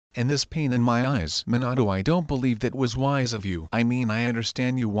 And this pain in my eyes. Minato, I don't believe that was wise of you. I mean, I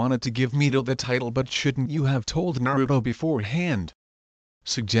understand you wanted to give Minato the title, but shouldn't you have told Naruto beforehand?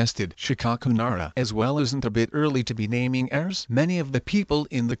 Suggested Shikaku Nara. As well, isn't a bit early to be naming heirs? Many of the people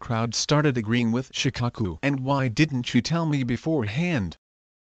in the crowd started agreeing with Shikaku. And why didn't you tell me beforehand?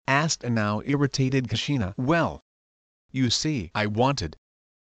 Asked a now irritated Kushina. Well, you see, I wanted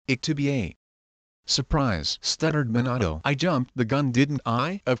it to be a Surprise, stuttered Minato. I jumped the gun, didn't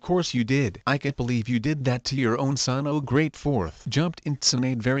I? Of course you did. I can't believe you did that to your own son. Oh great, fourth jumped in,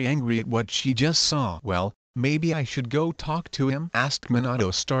 Tsunade, very angry at what she just saw. Well, maybe I should go talk to him? Asked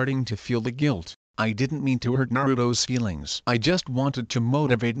Minato, starting to feel the guilt. I didn't mean to hurt Naruto's feelings. I just wanted to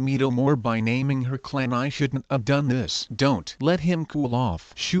motivate Mito more by naming her clan. I shouldn't have done this. Don't let him cool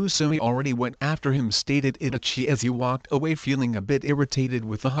off. Shusui already went after him, stated Itachi as he walked away, feeling a bit irritated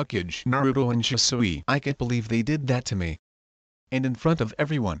with the Hokage. Naruto and Shusui. I can't believe they did that to me. And in front of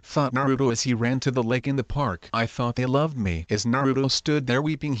everyone, thought Naruto as he ran to the lake in the park. I thought they loved me. As Naruto stood there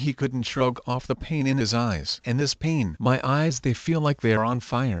weeping, he couldn't shrug off the pain in his eyes. And this pain, my eyes, they feel like they're on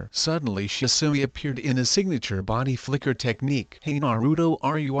fire. Suddenly Shisui appeared in his signature body flicker technique. Hey Naruto,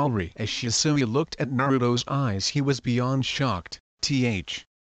 are you alright? As Shisui looked at Naruto's eyes, he was beyond shocked.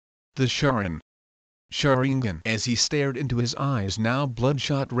 The Sharingan. As he stared into his eyes, now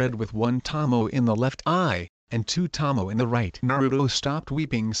bloodshot red with one Tamo in the left eye and two Tamo in the right. Naruto stopped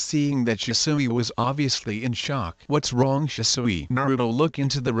weeping, seeing that Shisui was obviously in shock. What's wrong, Shisui? Naruto, look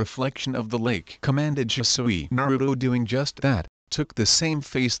into the reflection of the lake, commanded Shisui. Naruto, doing just that, took the same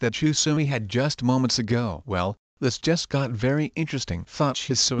face that Shisui had just moments ago. Well, this just got very interesting, thought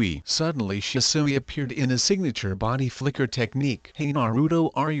Shisui. Suddenly Shisui appeared in his signature body flicker technique. Hey Naruto,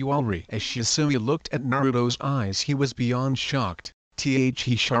 are you alright? As Shisui looked at Naruto's eyes, he was beyond shocked.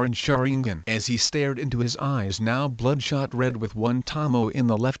 Sharingan. As he stared into his eyes, now bloodshot red with one Tamo in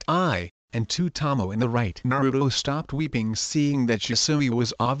the left eye and two Tamo in the right. Naruto stopped weeping, seeing that Shisui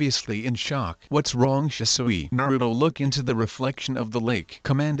was obviously in shock. What's wrong, Shisui? Naruto, look into the reflection of the lake,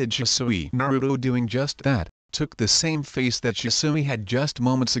 commanded Shisui. Naruto, doing just that, took the same face that Shisui had just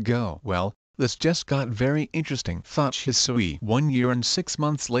moments ago. Well, this just got very interesting, thought Shisui. 1 year and 6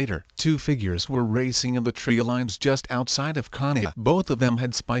 months later, two figures were racing in the tree lines just outside of Konoha. Both of them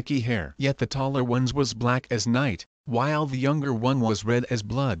had spiky hair, yet the taller one was black as night, while the younger one was red as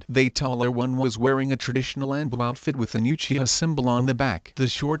blood. The taller one was wearing a traditional Anbu outfit with an Uchiha symbol on the back. The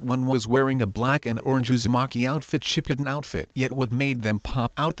short one was wearing a black and orange Uzumaki outfit, Shippuden outfit. Yet what made them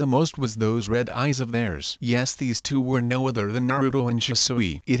pop out the most was those red eyes of theirs. Yes, these two were no other than Naruto and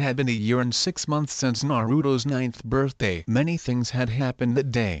Shisui. It had been 1 year and 6 months since Naruto's 9th birthday. Many things had happened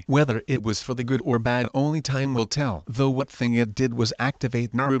that day. Whether it was for the good or bad, only time will tell. Though what thing it did was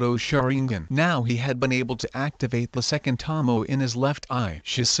activate Naruto's Sharingan. Now he had been able to activate the second Tamo in his left eye.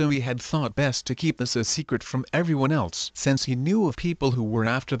 Shisui had thought best to keep this a secret from everyone else, since he knew of people who were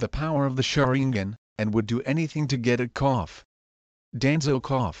after the power of the Sharingan, and would do anything to get it.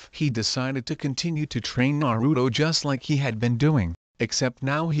 He decided to continue to train Naruto just like he had been doing, except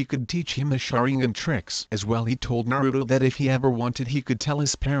now he could teach him the Sharingan tricks as well. He told Naruto that if he ever wanted he could tell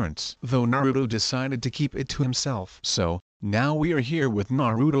his parents, though Naruto decided to keep it to himself. So, now we are here with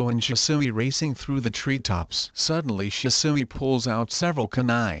Naruto and Shisui racing through the treetops. Suddenly Shisui pulls out several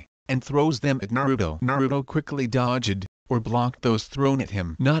kunai and throws them at Naruto. Naruto quickly dodged, or blocked those thrown at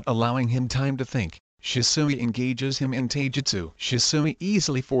him, not allowing him time to think. Shisui engages him in taijutsu. Shisui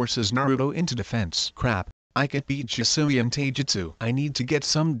easily forces Naruto into defense. Crap, I can't beat Shisui in taijutsu. I need to get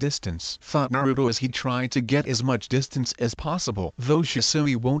some distance, thought Naruto as he tried to get as much distance as possible, though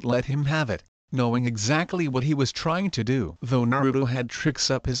Shisui won't let him have it, knowing exactly what he was trying to do. Though Naruto had tricks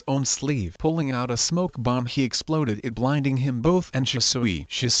up his own sleeve. Pulling out a smoke bomb, he exploded it, blinding him both and Shisui.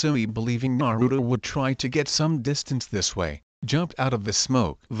 Shisui, believing Naruto would try to get some distance this way, jumped out of the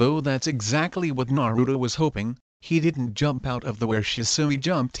smoke. Though that's exactly what Naruto was hoping, he didn't jump out of the where Shisui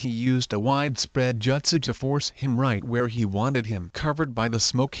jumped. He used a widespread jutsu to force him right where he wanted him. Covered by the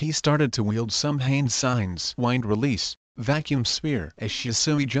smoke, he started to wield some hand signs. Wind release, vacuum sphere. As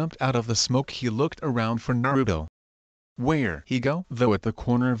Shisui jumped out of the smoke, he looked around for Naruto. Where he go? Though at the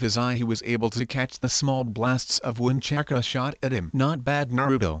corner of his eye he was able to catch the small blasts of wind chakra shot at him. Not bad,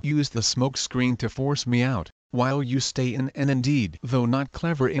 Naruto. Use the smoke screen to force me out, while you stay in, and indeed, though not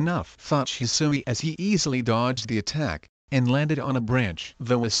clever enough, thought Shisui as he easily dodged the attack and landed on a branch.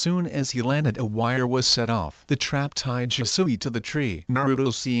 Though as soon as he landed, a wire was set off. The trap tied Shisui to the tree.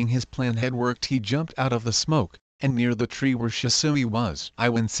 Naruto, seeing his plan had worked, he jumped out of the smoke and near the tree where Shisui was. "I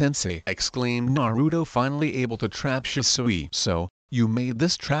win, sensei," exclaimed Naruto, finally able to trap Shisui. "So, you made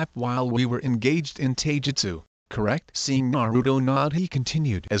this trap while we were engaged in taijutsu, correct?" Seeing Naruto nod, he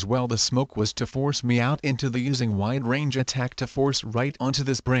continued. "As well, the smoke was to force me out into the using wide range attack to force right onto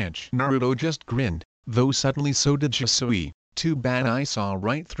this branch." Naruto just grinned, though suddenly so did Shisui. "Too bad I saw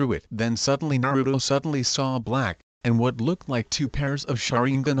right through it." Then suddenly Naruto saw black and what looked like two pairs of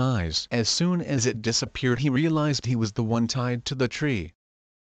Sharingan eyes. As soon as it disappeared, he realized he was the one tied to the tree.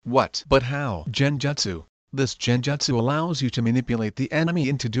 What? But how? Genjutsu. This genjutsu allows you to manipulate the enemy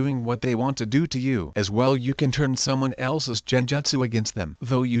into doing what they want to do to you. As well, you can turn someone else's genjutsu against them,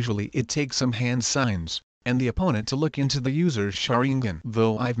 though usually it takes some hand signs and the opponent to look into the user's Sharingan.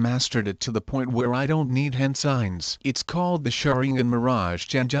 Though I've mastered it to the point where I don't need hand signs. It's called the Sharingan Mirage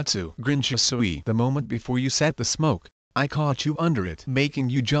Genjutsu. Grin Shisui. The moment before you set the smoke, I caught you under it, making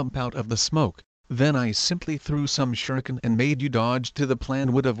you jump out of the smoke. Then I simply threw some shuriken and made you dodge. To the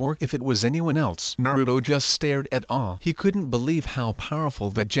plan would have worked if it was anyone else. Naruto just stared at awe. He couldn't believe how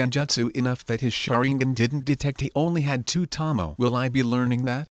powerful that genjutsu, enough that his Sharingan didn't detect he only had 2 Tamo. Will I be learning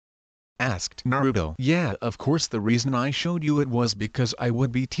that? Asked Naruto. Yeah, of course. The reason I showed you it was because I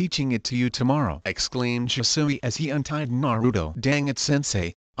would be teaching it to you tomorrow, exclaimed Shisui as he untied Naruto. Dang it,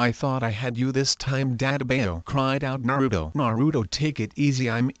 sensei, I thought I had you this time. Dadabayo, cried out Naruto. Naruto, take it easy,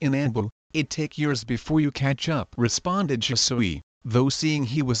 I'm in ambu. It'd take years before you catch up, responded Shisui, though seeing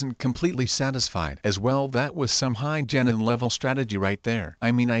he wasn't completely satisfied. As well, that was some high genin level strategy right there.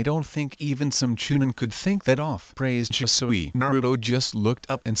 I mean, I don't think even some chunin could think that off, praised Shisui. Naruto just looked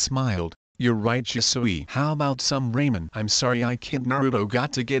up and smiled. You're right, Shisui. How about some ramen? I'm sorry I can't. Naruto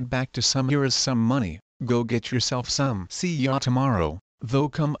got to get back to some. Here is some money, go get yourself some. See ya tomorrow, though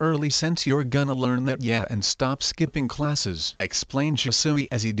come early since you're gonna learn that, yeah, and stop skipping classes, explained Shisui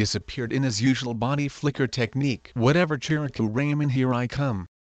as he disappeared in his usual body flicker technique. Whatever, Chiriku ramen, here I come,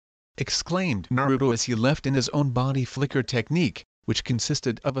 exclaimed Naruto as he left in his own body flicker technique, which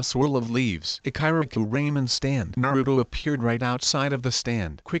consisted of a swirl of leaves. Ikaraku ramen stand. Naruto appeared right outside of the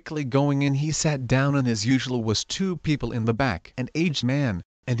stand. Quickly going in, he sat down, and as usual was 2 people in the back, an aged man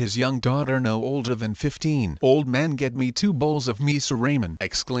and his young daughter no older than 15. Old man, get me 2 bowls of miso ramen,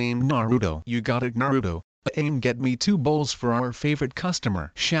 exclaimed Naruto. You got it, Naruto. Aim, get me 2 bowls for our favorite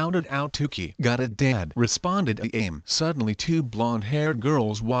customer, shouted out Tuki. Got it, Dad, responded Aim. Suddenly 2 blonde-haired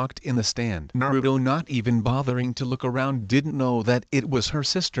girls walked in the stand. Naruto, not even bothering to look around, didn't know that it was her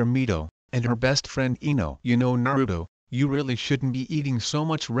sister Mito and her best friend Ino. You know, Naruto, you really shouldn't be eating so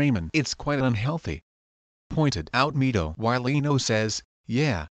much ramen. It's quite unhealthy, pointed out Mito, while Ino says,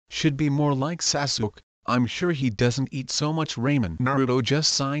 yeah, should be more like Sasuke. I'm sure he doesn't eat so much ramen. Naruto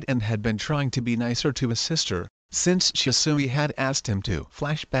just sighed and had been trying to be nicer to his sister, since Shisui had asked him to.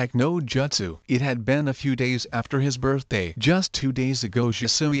 Flashback no jutsu. It had been a few days after his birthday. Just 2 days ago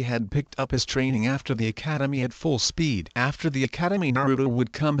Shisui had picked up his training after the academy at full speed. After the academy, Naruto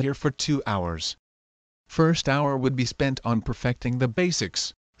would come here for 2 hours. First hour would be spent on perfecting the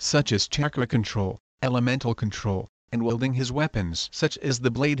basics, such as chakra control, elemental control, and wielding his weapons, such as the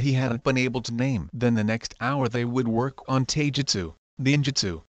blade he hadn't been able to name. Then the next hour they would work on taijutsu,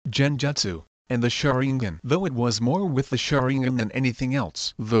 ninjutsu, genjutsu, and the Sharingan, though it was more with the Sharingan than anything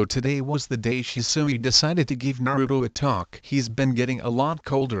else. Though today was the day Shisui decided to give Naruto a talk. He's been getting a lot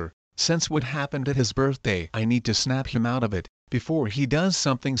colder since what happened at his birthday. I need to snap him out of it before he does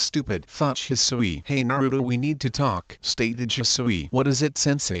something stupid, thought Shisui. Hey Naruto, we need to talk, stated Shisui. What is it,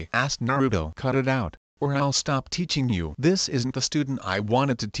 sensei? Asked Naruto. Cut it out, or I'll stop teaching you. This isn't the student I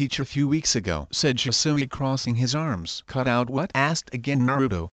wanted to teach a few weeks ago, said Shisui, crossing his arms. Cut out what? Asked again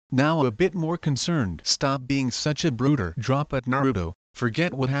Naruto, now a bit more concerned. Stop being such a brooder. Drop it, Naruto.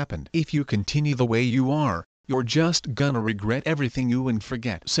 Forget what happened. If you continue the way you are, you're just gonna regret everything you and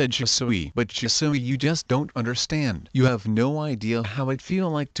forget, said Shisui. But Shisui, you just don't understand. You have no idea how it feel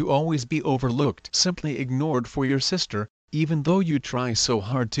like to always be overlooked, simply ignored for your sister, even though you try so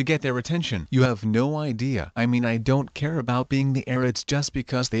hard to get their attention. You have no idea. I mean, I don't care about being the heir, it's just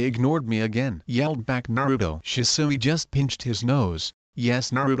because they ignored me again, yelled back Naruto. Shisui just pinched his nose.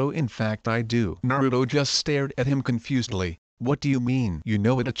 Yes Naruto, in fact I do. Naruto just stared at him confusedly. What do you mean? You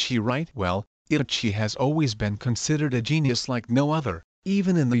know Itachi, right? Well, Itachi has always been considered a genius like no other,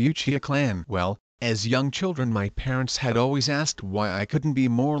 even in the Uchiha clan. Well, as young children my parents had always asked why I couldn't be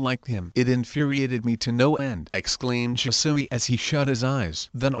more like him. It infuriated me to no end, exclaimed Shisui as he shut his eyes,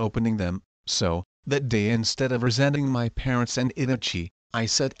 then opening them. So, that day, instead of resenting my parents and Itachi, I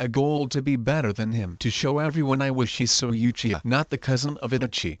set a goal to be better than him, to show everyone I was Shisui Uchiha, not the cousin of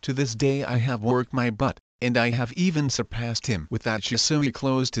Itachi. To this day I have worked my butt, and I have even surpassed him. With that Shisui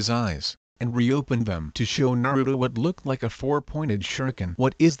closed his eyes and reopened them to show Naruto what looked like a 4-pointed shuriken.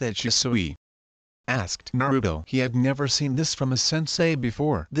 What is that, Shisui? Asked Naruto. He had never seen this from a sensei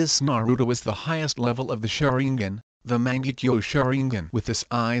before. This Naruto is the highest level of the Sharingan, the Mangekyou Sharingan. With this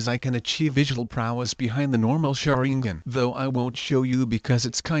eyes I can achieve visual prowess behind the normal Sharingan, though I won't show you because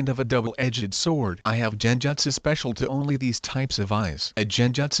it's kind of a double-edged sword. I have genjutsu special to only these types of eyes, a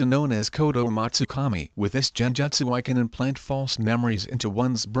genjutsu known as Kodo Matsukami. With this genjutsu I can implant false memories into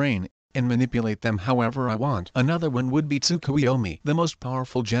one's brain, and manipulate them however I want. Another one would be Tsukuyomi, the most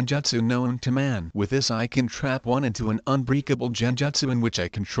powerful genjutsu known to man. With this I can trap one into an unbreakable genjutsu in which I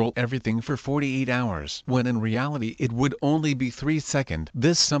control everything for 48 hours, when in reality it would only be 3 seconds.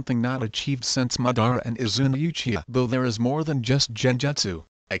 This something not achieved since Madara and Izuna Uchiha. Though there is more than just genjutsu,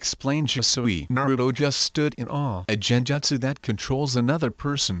 explained Shisui. Naruto just stood in awe. A genjutsu that controls another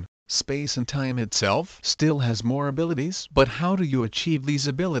person, space and time itself, still has more abilities? But how do you achieve these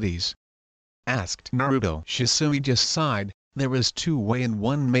abilities? Asked Naruto. Shisui just sighed. There is two ways and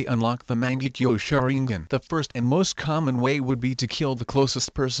one may unlock the Mangekyou Sharingan. The first and most common way would be to kill the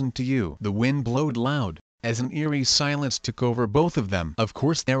closest person to you. The wind blowed loud, as an eerie silence took over both of them. Of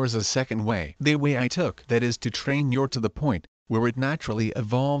course there is a second way. The way I took, that is to train your to the point where it naturally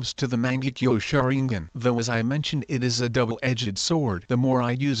evolves to the Mangekyou Sharingan. Though as I mentioned it is a double-edged sword. The more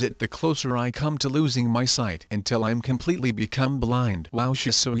I use it the closer I come to losing my sight, until I'm completely become blind. Wow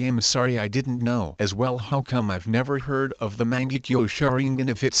Shisui, I'm sorry I didn't know. As well, how come I've never heard of the Mangekyou Sharingan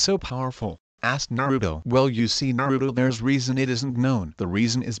if it's so powerful? Asked Naruto. Well you see Naruto, there's reason it isn't known. The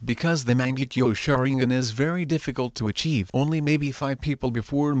reason is because the Mangekyou Sharingan is very difficult to achieve. Only maybe 5 people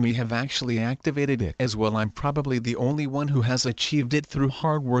before me have actually activated it. As well, I'm probably the only one who has achieved it through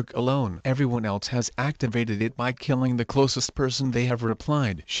hard work alone. Everyone else has activated it by killing the closest person they have,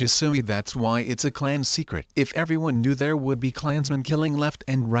 replied Shisui. That's why it's a clan secret. If everyone knew there would be clansmen killing left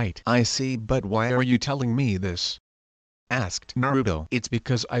and right. I see, but why are you telling me this? Asked Naruto. It's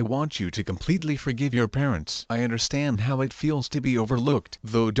because I want you to completely forgive your parents. I understand how it feels to be overlooked.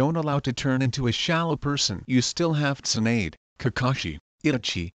 Though don't allow to turn into a shallow person. You still have Tsunade, Kakashi,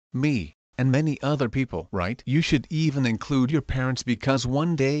 Itachi, me, and many other people, right? You should even include your parents because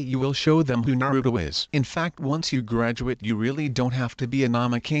one day you will show them who Naruto is. In fact, once you graduate you really don't have to be a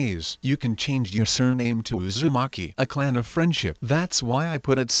Namikaze. You can change your surname to Uzumaki, a clan of friendship. That's why I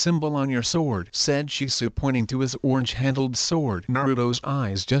put its symbol on your sword, said Shisui, pointing to his orange-handled sword. Naruto's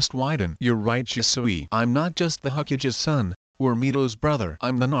eyes just widen. You're right Shisui. I'm not just the Hokage's son, or Mito's brother.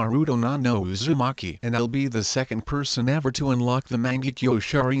 I'm the Naruto no Uzumaki, and I'll be the second person ever to unlock the Mangekyou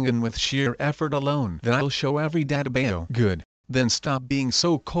Sharingan with sheer effort alone. Then I'll show every databao. Good. Then stop being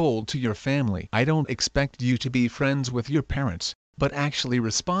so cold to your family. I don't expect you to be friends with your parents, but actually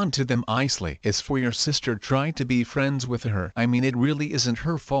respond to them nicely. As for your sister, try to be friends with her. I mean, it really isn't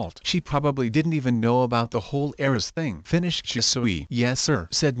her fault. She probably didn't even know about the whole Eras thing. Finished Shisui. Yes sir,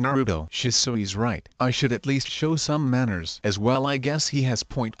 said Naruto. Shisui's right. I should at least show some manners. As well, I guess he has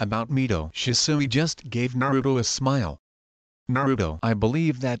point about Mito. Shisui just gave Naruto a smile. Naruto, I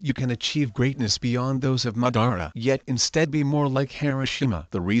believe that you can achieve greatness beyond those of Madara, yet instead be more like Hiroshima.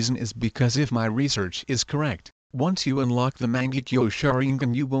 The reason is because if my research is correct, once you unlock the Mangekyou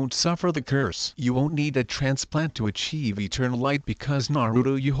Sharingan you won't suffer the curse. You won't need a transplant to achieve eternal light because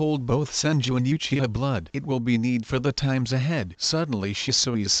Naruto, you hold both Senju and Uchiha blood. It will be need for the times ahead. Suddenly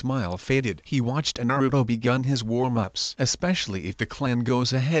Shisui's smile faded. He watched Naruto begin his warm-ups, especially if the clan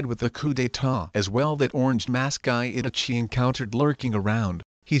goes ahead with the coup d'etat. As well, that orange mask guy Itachi encountered lurking around.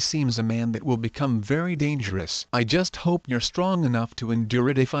 He seems a man that will become very dangerous. I just hope you're strong enough to endure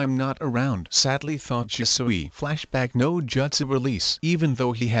it if I'm not around, sadly thought Shisui. Flashback: no jutsu release. Even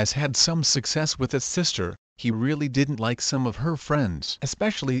though he has had some success with his sister, he really didn't like some of her friends,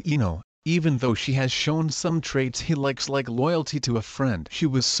 especially Ino. Even though she has shown some traits he likes, like loyalty to a friend. She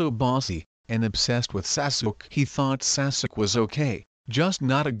was so bossy, and obsessed with Sasuke. He thought Sasuke was okay, just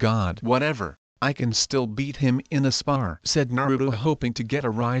not a god. Whatever. I can still beat him in a spar, said Naruto, hoping to get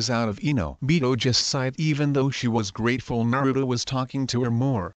a rise out of Ino. Mito just sighed. Even though she was grateful Naruto was talking to her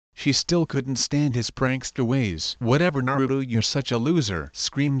more, she still couldn't stand his prankster ways. Whatever Naruto, you're such a loser,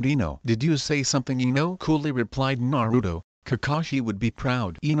 screamed Ino. Did you say something, Ino? Coolly replied Naruto. Kakashi would be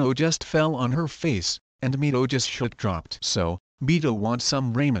proud. Ino just fell on her face, and Mito just shook dropped. So, Mito wants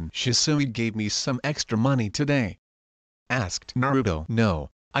some ramen. Shisui gave me some extra money today, asked Naruto. No.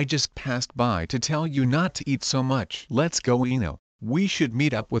 I just passed by to tell you not to eat so much. Let's go, Ino. We should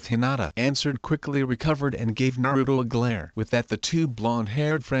meet up with Hinata, answered quickly, recovered and gave Naruto a glare. With that the two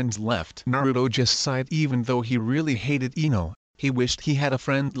blonde-haired friends left. Naruto just sighed. Even though he really hated Ino, he wished he had a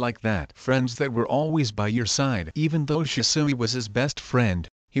friend like that. Friends that were always by your side. Even though Shisui was his best friend,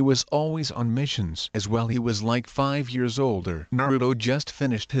 he was always on missions. As well, he was like 5 years older. Naruto just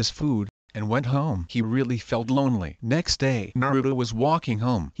finished his food and went home. He really felt lonely. Next day, Naruto was walking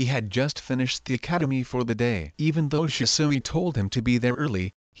home. He had just finished the academy for the day. Even though Shisui told him to be there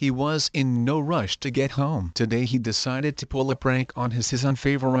early, he was in no rush to get home. Today he decided to pull a prank on his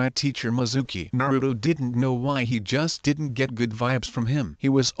unfavorite teacher Mizuki. Naruto didn't know why, he just didn't get good vibes from him. He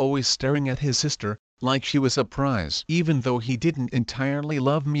was always staring at his sister, like she was a prize. Even though he didn't entirely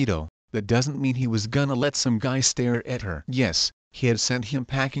love Mito, that doesn't mean he was gonna let some guy stare at her. Yes, he had sent him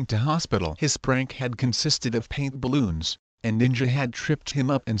packing to hospital. His prank had consisted of paint balloons, and Ninja had tripped him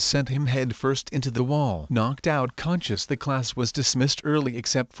up and sent him head first into the wall. Knocked out conscious, the class was dismissed early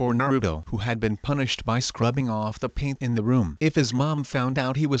except for Naruto, who had been punished by scrubbing off the paint in the room. If his mom found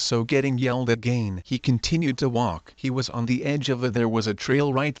out he was so getting yelled at again, he continued to walk. He was on the edge of there was a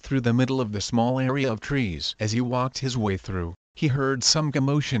trail right through the middle of the small area of trees. As he walked his way through, he heard some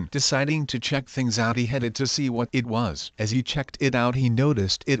commotion. Deciding to check things out, he headed to see what it was. As he checked it out, he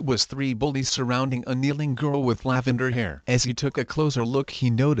noticed it was 3 bullies surrounding a kneeling girl with lavender hair. As he took a closer look, he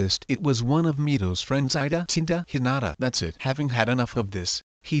noticed it was one of Mito's friends, Hinata. That's it. Having had enough of this,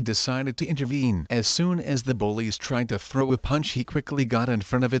 he decided to intervene. As soon as the bullies tried to throw a punch, he quickly got in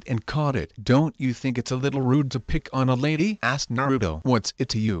front of it and caught it. "Don't you think it's a little rude to pick on a lady?" asked Naruto. "What's it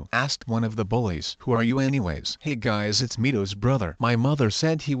to you?" asked one of the bullies. "Who are you anyways?" "Hey guys, it's Mito's brother. My mother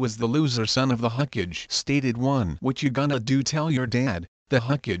said he was the loser son of the Hokage," stated one. "What you gonna do, tell your dad?" "The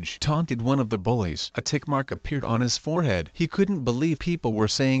Hokage," taunted one of the bullies. A tick mark appeared on his forehead. He couldn't believe people were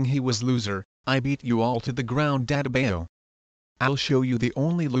saying he was loser. "I beat you all to the ground, Dadabao. I'll show you the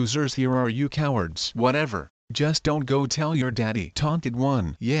only losers here are you cowards." "Whatever, just don't go tell your daddy," taunted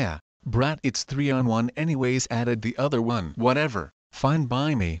one. "Yeah, brat, it's 3-on-1 anyways," added the other one. "Whatever, fine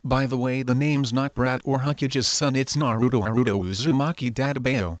by me. By the way, the name's not Brat or Hokage's son, it's Naruto Uzumaki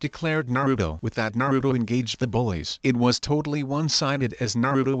Dadabao," declared Naruto. With that, Naruto engaged the bullies. It was totally one-sided as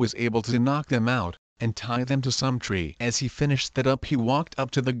Naruto was able to knock them out and tie them to some tree. As he finished that up, he walked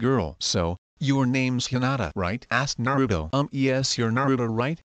up to the girl. "So, your name's Hinata, right?" asked Naruto. Yes, you're Naruto,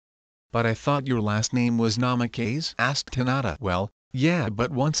 right? But I thought your last name was Namikaze?" asked Hinata. "Well, yeah,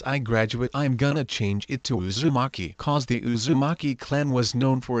 but once I graduate I'm gonna change it to Uzumaki, cause the Uzumaki clan was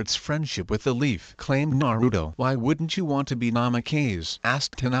known for its friendship with the leaf," claimed Naruto. "Why wouldn't you want to be Namikaze?"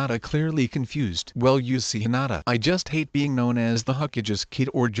 asked Hinata, clearly confused. "Well, you see, Hinata, I just hate being known as the Hokage's kid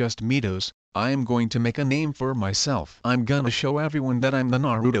or just Mito's. I'm going to make a name for myself. I'm gonna show everyone that I'm the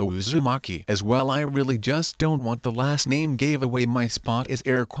Naruto Uzumaki. As well, I really just don't want the last name gave away my spot as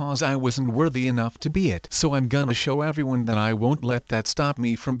heir cause I wasn't worthy enough to be it. So I'm gonna show everyone that I won't let that stop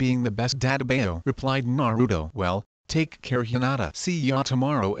me from being the best Dadabao," replied Naruto. "Well, take care, Hinata. See ya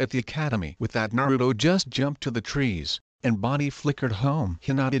tomorrow at the academy." With that, Naruto just jumped to the trees and body flickered home.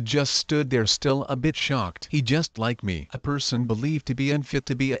 Hinata just stood there, still a bit shocked. "He just like me, a person believed to be unfit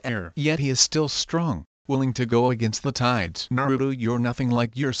to be a heir, yet he is still strong, willing to go against the tides." "Naruto, you're nothing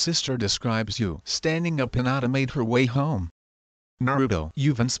like your sister describes you." Standing up, Hinata made her way home. "Naruto,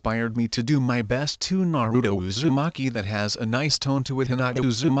 you've inspired me to do my best too." Naruto Uzumaki, that has a nice tone to it. Hinata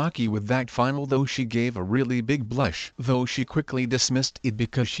Uzumaki, with that final though, she gave a really big blush, though she quickly dismissed it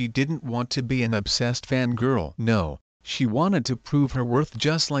because she didn't want to be an obsessed fangirl. No, she wanted to prove her worth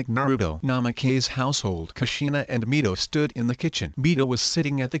just like Naruto. Namikaze's household. Kushina and Mito stood in the kitchen. Mito was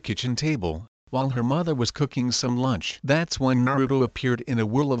sitting at the kitchen table, while her mother was cooking some lunch. That's when Naruto appeared in a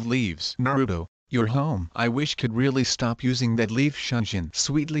whirl of leaves. "Naruto, you're home. I wish could really stop using that leaf Shunshin,"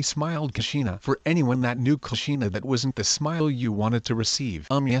 sweetly smiled Kushina. For anyone that knew Kushina, that wasn't the smile you wanted to receive.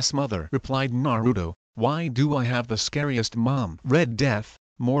 Yes mother," replied Naruto. "Why do I have the scariest mom?" "Red Death.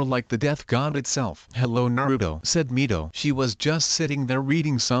 More like the death god itself." "Hello Naruto," said Mito. She was just sitting there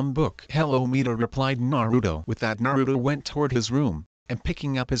reading some book. "Hello Mito," replied Naruto. With that, Naruto went toward his room, and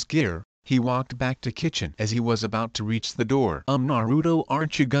picking up his gear, he walked back to kitchen. As he was about to reach the door, Naruto,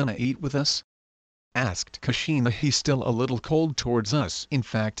 aren't you gonna eat with us?" asked Kushina. "He's still a little cold towards us. In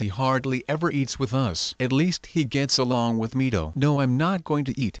fact, he hardly ever eats with us. At least he gets along with Mito." "No, I'm not going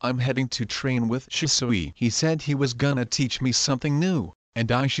to eat. I'm heading to train with Shisui. He said he was gonna teach me something new, and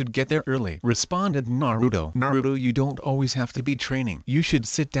I should get there early," responded Naruto. "Naruto, you don't always have to be training. You should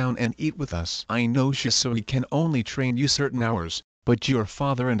sit down and eat with us. I know Shisui can only train you certain hours, but your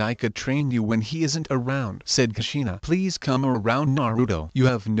father and I could train you when he isn't around," said Kushina. "Please come around Naruto. You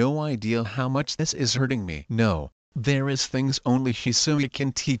have no idea how much this is hurting me." "No, there is things only Shisui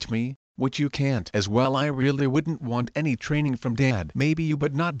can teach me, which you can't." "As well, I really wouldn't want any training from Dad." "Maybe you,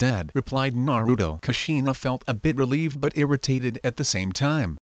 but not Dad," replied Naruto. Kushina felt a bit relieved but irritated at the same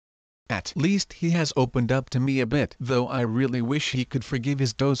time. At least he has opened up to me a bit. Though I really wish he could forgive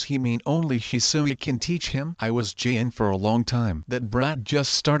his. Does he mean only Shisui can teach him? I was Jin for a long time. That brat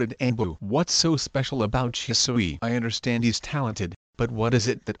just started Anbu. What's so special about Shisui? I understand he's talented, but what is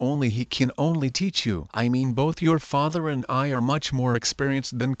it that only he can only teach you? I mean, both your father and I are much more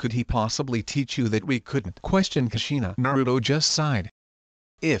experienced than could he possibly teach you that we couldn't? Questioned Kushina. Naruto just sighed.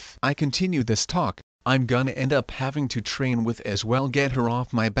 If I continue this talk, I'm gonna end up having to train with as well. Get her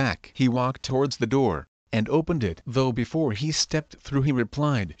off my back. He walked towards the door, and opened it. Though before he stepped through he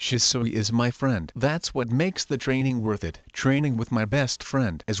replied, "Shisui is my friend. That's what makes the training worth it. Training with my best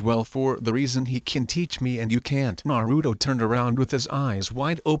friend as well for the reason he can teach me and you can't." Naruto turned around with his eyes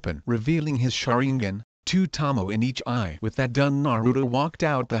wide open, revealing his Sharingan, 2 Tamo in each eye. With that done, Naruto walked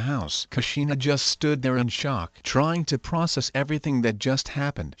out the house. Kushina just stood there in shock, trying to process everything that just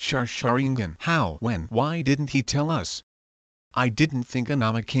happened. Sharingan. How? When? Why didn't he tell us? I didn't think a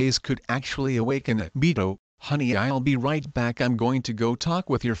Namikaze could actually awaken it. Bito, honey, I'll be right back. I'm going to go talk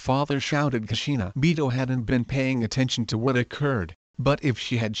with your father, shouted Kushina. Bito hadn't been paying attention to what occurred, but if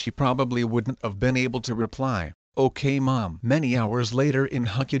she had, she probably wouldn't have been able to reply, "Okay mom." Many hours later in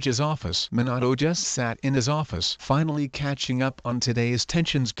Hokage's office, Minato just sat in his office, finally catching up on today's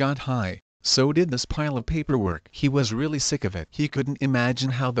tensions got high. So did this pile of paperwork. He was really sick of it. He couldn't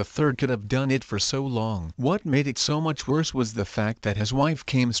imagine how the third could have done it for so long. What made it so much worse was the fact that his wife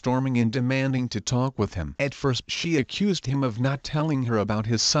came storming in demanding to talk with him. At first she accused him of not telling her about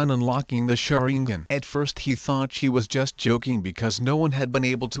his son unlocking the Sharingan. At first he thought she was just joking because no one had been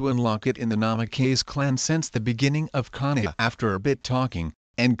able to unlock it in the Namikaze clan since the beginning of Konoha. After a bit talking,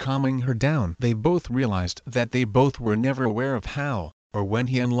 and calming her down, they both realized that they both were never aware of how or when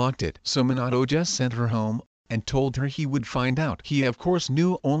he unlocked it. So Minato just sent her home, and told her he would find out. He of course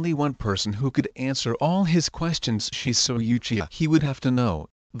knew only one person who could answer all his questions, Uchiha. He would have to know.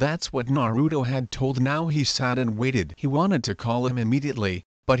 That's what Naruto had told. Now he sat and waited. He wanted to call him immediately,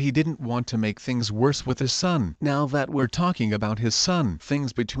 but he didn't want to make things worse with his son. Now that we're talking about his son,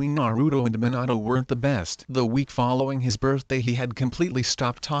 things between Naruto and Minato weren't the best. The week following his birthday he had completely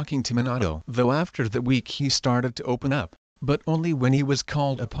stopped talking to Minato, though after the week he started to open up, but only when he was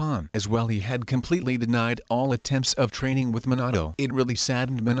called upon. As well, he had completely denied all attempts of training with Minato. It really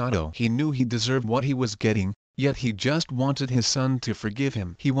saddened Minato. He knew he deserved what he was getting, yet he just wanted his son to forgive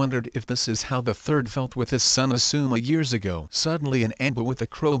him. He wondered if this is how the third felt with his son Asuma years ago. Suddenly an Anbu with a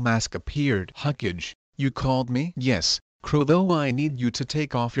crow mask appeared. "Hokage, you called me?" "Yes, Crow, though I need you to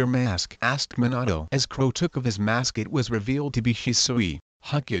take off your mask," asked Minato. As Crow took off his mask it was revealed to be Shisui.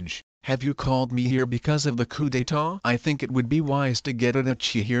 "Hokage, have you called me here because of the coup d'etat? I think it would be wise to get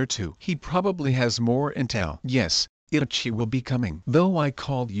Itachi here too. He probably has more intel." "Yes, Itachi will be coming. Though I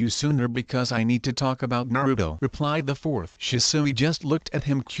called you sooner because I need to talk about Naruto," replied the fourth. Shisui just looked at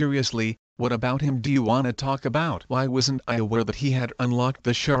him curiously. "What about him do you want to talk about?" "Why wasn't I aware that he had unlocked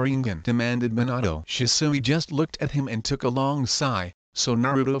the Sharingan?" demanded Minato. Shisui just looked at him and took a long sigh. So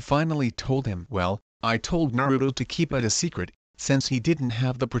Naruto finally told him. "Well, I told Naruto to keep it a secret, since he didn't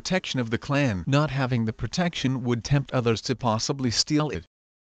have the protection of the clan. Not having the protection would tempt others to possibly steal it,"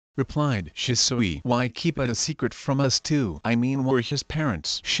 replied Shisui. "Why keep it a secret from us too? I mean, we're his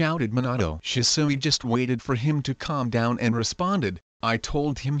parents," shouted Minato. Shisui just waited for him to calm down and responded, "I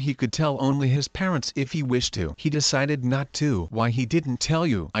told him he could tell only his parents if he wished to. He decided not to. Why he didn't tell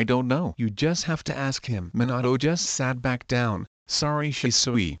you, I don't know. You just have to ask him." Minato just sat back down. "Sorry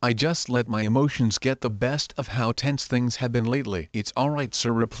Shisui, I just let my emotions get the best of how tense things have been lately." "It's alright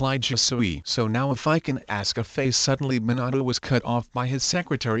sir," replied Shisui. "So now if I can ask a favor." Suddenly Minato was cut off by his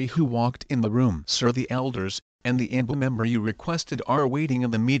secretary who walked in the room. "Sir, the elders, and the Anbu member you requested are waiting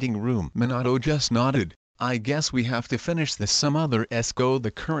in the meeting room." Minato just nodded. "I guess we have to finish this some other go.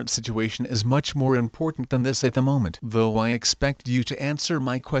 The current situation is much more important than this at the moment. Though I expect you to answer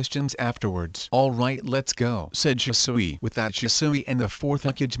my questions afterwards." "Alright, let's go," said Shisui. With that, Shisui and the fourth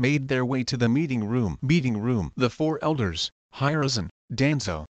Hokage made their way to the meeting room. The four elders, Hiruzen,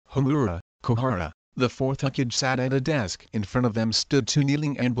 Danzo, Homura, Kohara, the fourth Hokage sat at a desk. In front of them stood two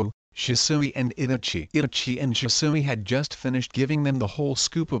kneeling Anbu, Shisui and Itachi. Itachi and Shisui had just finished giving them the whole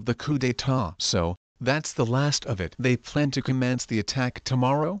scoop of the coup d'etat. "So, that's the last of it. They plan to commence the attack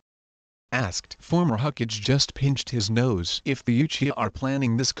tomorrow?" asked former Hokage. Just pinched his nose. "If the Uchiha are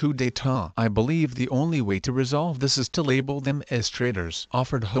planning this coup d'etat, I believe the only way to resolve this is to label them as traitors,"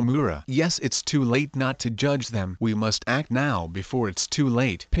 offered Homura. "Yes, it's too late not to judge them. We must act now before it's too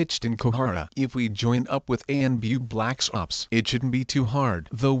late," pitched in Kohara. "If we join up with Anbu Black Ops, it shouldn't be too hard.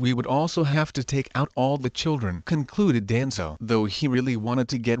 Though we would also have to take out all the children," concluded Danzo. Though he really wanted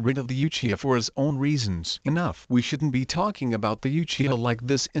to get rid of the Uchiha for his own reasons. "Enough. We shouldn't be talking about the Uchiha like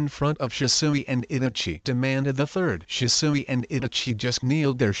this in front of Shisui and Itachi," demanded the third. Shisui and Itachi just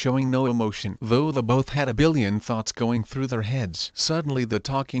kneeled there showing no emotion, though the both had a billion thoughts going through their heads. Suddenly the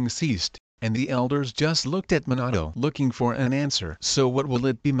talking ceased, and the elders just looked at Minato, looking for an answer. "So what will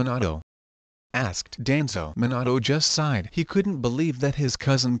it be, Minato?" asked Danzo. Minato just sighed. He couldn't believe that his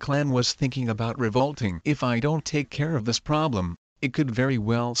cousin clan was thinking about revolting. "If I don't take care of this problem, it could very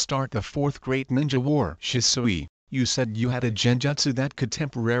well start the fourth great ninja war." "Shisui, you said you had a genjutsu that could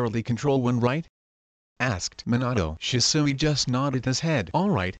temporarily control one, right?" asked Minato. Shisui just nodded his head.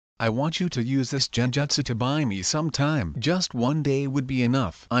 Alright, I want you to use this genjutsu to buy me some time. Just one day would be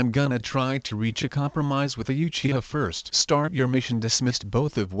enough. I'm gonna try to reach a compromise with the Uchiha first. Start your mission. Dismissed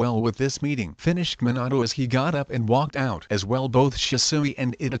both of well with this meeting. Finished Minato as he got up and walked out. As well both Shisui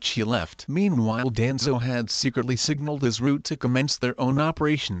and Itachi left. Meanwhile Danzo had secretly signaled his route to commence their own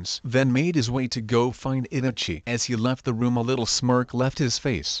operations. Then made his way to go find Itachi. As he left the room a little smirk left his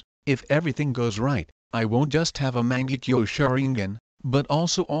face. If everything goes right, I won't just have a Mangekyou Sharingan, but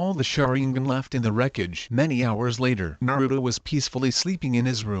also all the Sharingan left in the wreckage. Many hours later, Naruto was peacefully sleeping in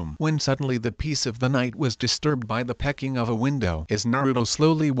his room when suddenly the peace of the night was disturbed by the pecking of a window. As Naruto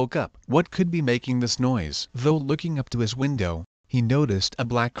slowly woke up, what could be making this noise? Though looking up to his window, he noticed a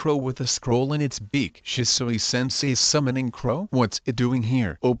black crow with a scroll in its beak. Shisui-sensei's summoning crow? What's it doing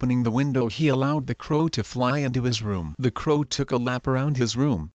here? Opening the window, he allowed the crow to fly into his room. The crow took a lap around his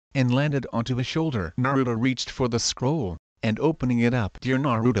room and landed onto his shoulder. Naruto reached for the scroll and opening it up. Dear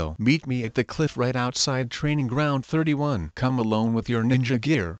Naruto, meet me at the cliff right outside training ground 31. Come alone with your ninja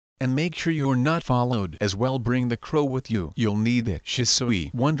gear, and make sure you're not followed. As well bring the crow with you. You'll need it.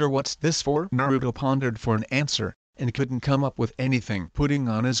 Shisui, wonder what's this for? Naruto pondered for an answer, and couldn't come up with anything. Putting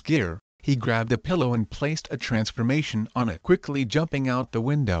on his gear, he grabbed a pillow and placed a transformation on it. Quickly jumping out the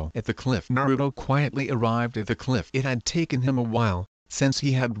window at the cliff, Naruto quietly arrived at the cliff. It had taken him a while, since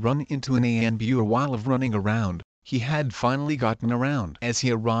he had run into an ambu a while of running around. He had finally gotten around. As he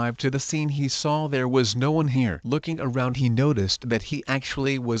arrived to the scene, he saw there was no one here. Looking around, he noticed that he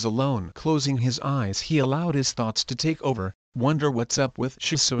actually was alone. Closing his eyes, he allowed his thoughts to take over. Wonder what's up with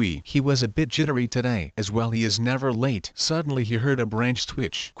Shisui. He was a bit jittery today. As well, he is never late. Suddenly he heard a branch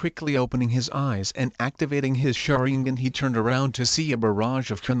twitch. Quickly opening his eyes and activating his Sharingan, he turned around to see a barrage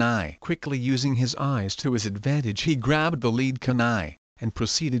of kunai. Quickly using his eyes to his advantage, he grabbed the lead kunai and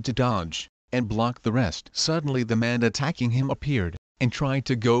proceeded to dodge and block the rest. Suddenly the man attacking him appeared, and tried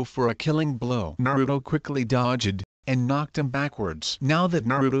to go for a killing blow. Naruto quickly dodged, and knocked him backwards. Now that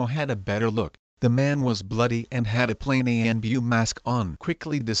Naruto had a better look, the man was bloody and had a plain ambu mask on.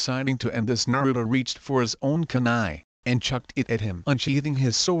 Quickly deciding to end this, Naruto reached for his own kunai, and chucked it at him. Unsheathing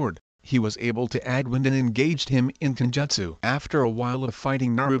his sword, he was able to add wind and engaged him in genjutsu. After a while of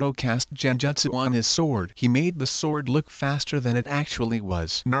fighting, Naruto cast genjutsu on his sword. He made the sword look faster than it actually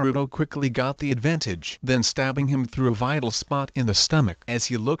was. Naruto quickly got the advantage, then stabbing him through a vital spot in the stomach. As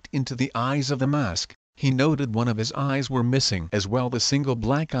he looked into the eyes of the mask, he noted one of his eyes were missing. As well, the single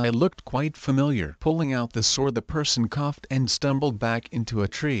black eye looked quite familiar. Pulling out the sword, the person coughed and stumbled back into a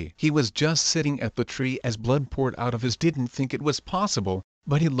tree. He was just sitting at the tree as blood poured out of his. Didn't think it was possible,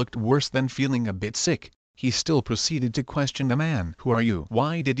 but he looked worse than feeling a bit sick. He still proceeded to question the man. Who are you?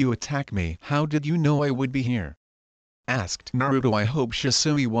 Why did you attack me? How did you know I would be here? Asked Naruto. I hope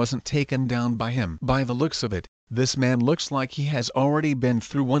Shisui wasn't taken down by him. By the looks of it, this man looks like he has already been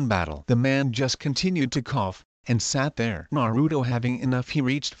through one battle. The man just continued to cough, and sat there. Naruto having enough, he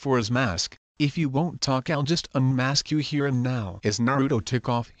reached for his mask. If you won't talk, I'll just unmask you here and now. As Naruto took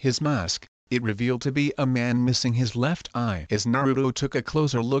off his mask, it revealed to be a man missing his left eye. As Naruto took a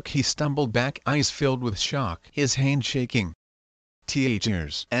closer look, he stumbled back, eyes filled with shock, his hand shaking.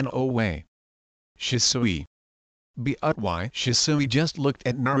 Tears. No way. Shisui. But why? Shisui just looked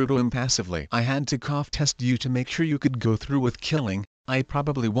at Naruto impassively. I had to cough test you to make sure you could go through with killing. I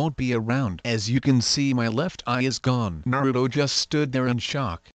probably won't be around. As you can see, my left eye is gone. Naruto just stood there in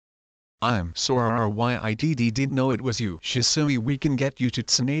shock. I'm sorry, I didn't know it was you. Shisui, we can get you to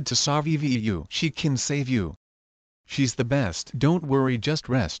Tsunade to survive you. She can save you. She's the best. Don't worry, just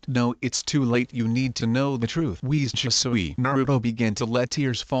rest. No, it's too late. You need to know the truth, wheezed Shisui. Naruto began to let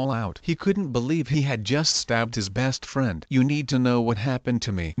tears fall out. He couldn't believe he had just stabbed his best friend. You need to know what happened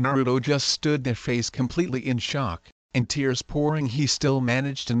to me. Naruto just stood there, face completely in shock, and tears pouring. He still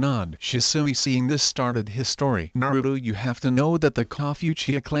managed to nod. Shisui, seeing this, started his story. Naruto, you have to know that the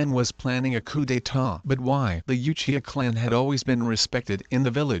Uchiha clan was planning a coup d'etat. But why? The Uchiha clan had always been respected in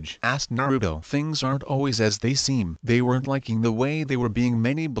the village. Asked Naruto. Things aren't always as they seem. They weren't liking the way they were being.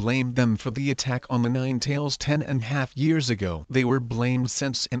 Many blamed them for the attack on the Nine Tails 10.5 years ago. They were blamed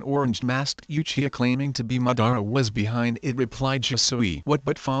since an orange-masked Uchiha claiming to be Madara was behind it, replied Shisui. What?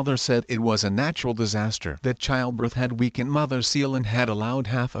 But father said it was a natural disaster. That childbirth had weakened Mother Seal and had allowed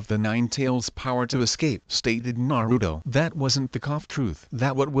half of the Nine Tails power to escape, stated Naruto. That wasn't the truth.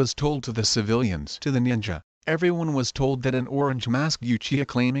 That what was told to the civilians. To the ninja, everyone was told that an orange-masked Uchiha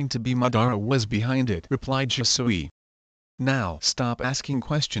claiming to be Madara was behind it, replied Shisui. Now stop asking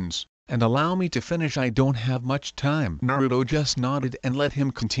questions, and allow me to finish. I don't have much time. Naruto just nodded and let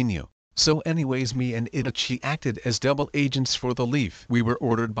him continue. So anyways, me and Itachi acted as double agents for the Leaf. We were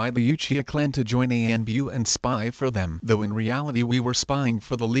ordered by the Uchiha clan to join Anbu and spy for them, though in reality we were spying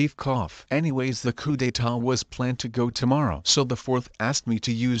for the Leaf. Anyways, the coup d'etat was planned to go tomorrow, so the fourth asked me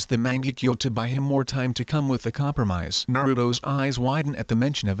to use the Mangekyou to buy him more time to come with the compromise. Naruto's eyes widen at the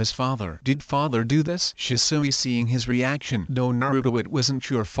mention of his father. Did father do this? Shisui, seeing his reaction. No Naruto, it wasn't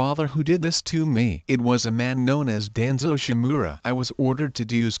your father who did this to me. It was a man known as Danzo Shimura. I was ordered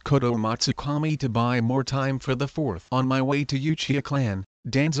to use Kodo Matsukami to buy more time for the fourth. On my way to Uchiha clan,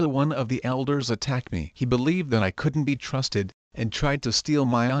 Danzo, one of the elders, attacked me. He believed that I couldn't be trusted, and tried to steal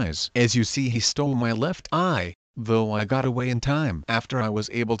my eyes. As you see, he stole my left eye, though I got away in time after I was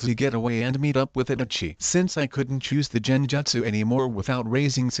able to get away and meet up with Itachi. Since I couldn't choose the genjutsu anymore without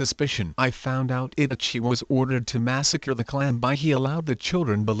raising suspicion, I found out Itachi was ordered to massacre the clan by he allowed the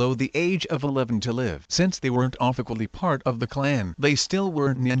children below the age of 11 to live. Since they weren't officially part of the clan, they still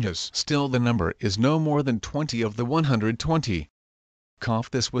weren't ninjas. Still, the number is no more than 20 of the 120.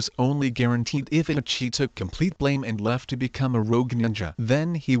 This was only guaranteed if Itachi took complete blame and left to become a rogue ninja.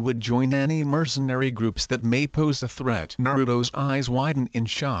 Then he would join any mercenary groups that may pose a threat. Naruto's eyes widen in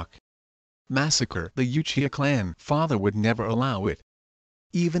shock. Massacre the Uchiha clan? Father would never allow it.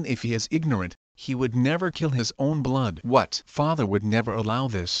 Even if he is ignorant, he would never kill his own blood. What? Father would never allow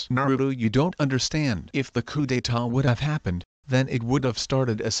this. Naruto, you don't understand. If the coup d'etat would have happened, then it would have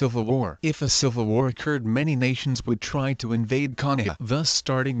started a civil war. If a civil war occurred, many nations would try to invade Konoha, thus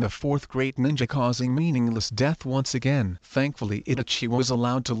starting the fourth great ninja, causing meaningless death once again. Thankfully, Itachi was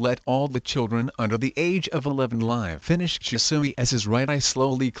allowed to let all the children under the age of 11 live. Finished Shisui as his right eye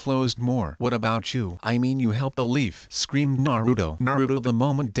slowly closed more. What about you? I mean, you helped the Leaf, screamed Naruto. Naruto, the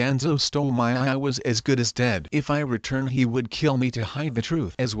moment Danzo stole my eye I was as good as dead. If I return, he would kill me to hide the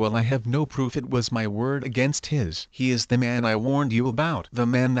truth. As well, I have no proof. It was my word against his. He is the man I warned you about. The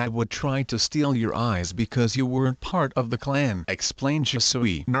man that would try to steal your eyes because you weren't part of the clan, explained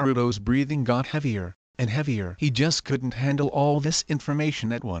Shisui. Naruto's breathing got heavier and heavier. He just couldn't handle all this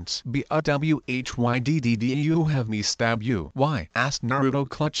information at once. Bwhydd, you have me stab you. Why? Asked Naruto,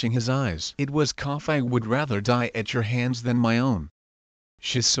 clutching his eyes. It was I would rather die at your hands than my own.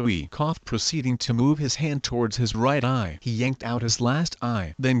 Shisui proceeding to move his hand towards his right eye. He yanked out his last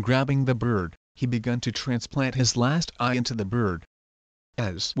eye. Then grabbing the bird, he began to transplant his last eye into the bird.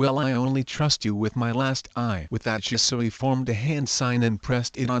 As well, I only trust you with my last eye. With that, Shisui formed a hand sign and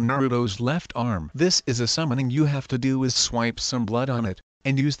pressed it on Naruto's left arm. This is a summoning. You have to do is swipe some blood on it,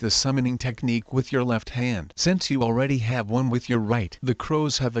 and use the summoning technique with your left hand. Since you already have one with your right, the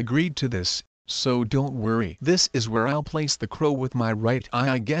crows have agreed to this, so don't worry. This is where I'll place the crow with my right eye.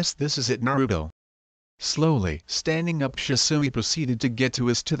 I guess this is it. Naruto. Slowly standing up, Shisui proceeded to get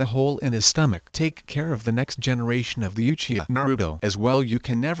to the hole in his stomach. Take care of the next generation of the Uchiha, Naruto. As well, you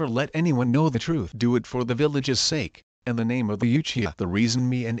can never let anyone know the truth. Do it for the village's sake, and the name of the Uchiha. The reason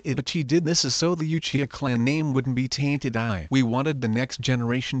me and Itachi did this is so the Uchiha clan name wouldn't be tainted. We wanted the next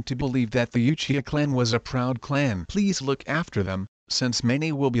generation to believe that the Uchiha clan was a proud clan. Please look after them, since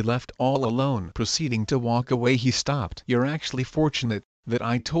many will be left all alone. Proceeding to walk away, he stopped. You're actually fortunate that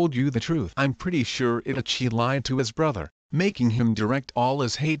I told you the truth. I'm pretty sure Itachi lied to his brother, making him direct all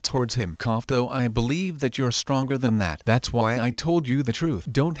his hate towards him. Though I believe that you're stronger than that. That's why I told you the truth.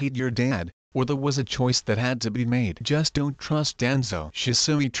 Don't hate your dad, or there was a choice that had to be made. Just don't trust Danzo.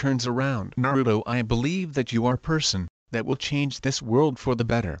 Shisui turns around. Naruto, I believe that you are a person that will change this world for the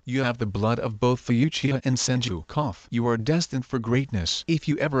better. You have the blood of both the Uchiha and Senju. You are destined for greatness. If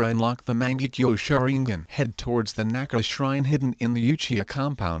you ever unlock the Mangekyou Sharingan, head towards the Naka shrine hidden in the Uchiha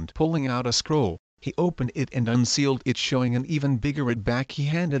compound. Pulling out a scroll, he opened it and unsealed it, showing an even bigger back. He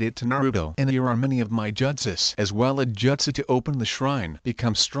handed it to Naruto. And here are many of my jutsus, as well as jutsu to open the shrine.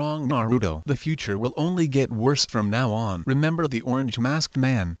 Become strong, Naruto. The future will only get worse from now on. Remember the orange masked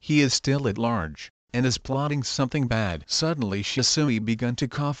man. He is still at large, and is plotting something bad. Suddenly Shisui began to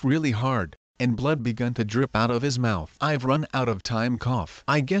cough really hard, and blood began to drip out of his mouth. I've run out of time.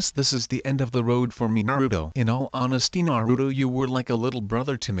 I guess this is the end of the road for me, Naruto. In all honesty, Naruto, you were like a little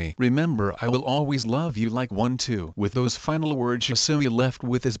brother to me. Remember, I will always love you like one too. With those final words, Shisui left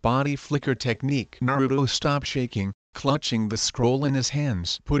with his body flicker technique. Naruto stopped shaking, clutching the scroll in his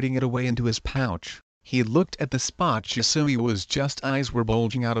hands, putting it away into his pouch. He looked at the spot Shisui was just. Eyes were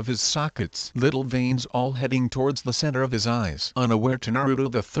bulging out of his sockets, little veins all heading towards the center of his eyes. Unaware to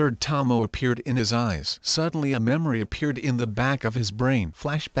Naruto, the third Tamo appeared in his eyes. Suddenly a memory appeared in the back of his brain.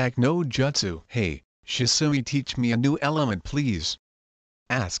 Flashback. No jutsu. Hey, Shisui, teach me a new element please,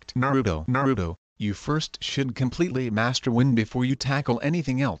 asked Naruto. Naruto, You first should completely master wind before you tackle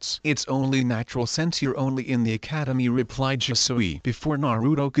anything else. It's only natural since you're only in the academy, replied Shisui before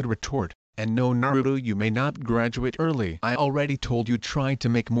Naruto could retort. And no, Naruto, you may not graduate early. I already told you try to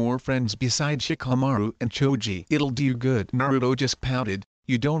make more friends besides Shikamaru and Choji. It'll do you good. Naruto just pouted.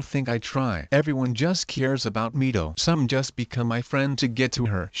 You don't think I try? Everyone just cares about Mito. Some just become my friend to get to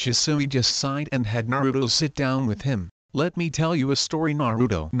her. Shisui just sighed and had Naruto sit down with him. Let me tell you a story,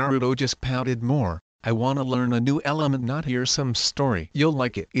 Naruto. Naruto just pouted more. I wanna learn a new element, not hear some story. You'll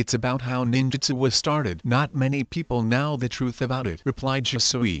like it. It's about how ninjutsu was started. Not many people know the truth about it, replied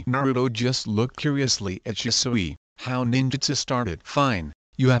Shisui. Naruto just looked curiously at Shisui. How ninjutsu started? Fine.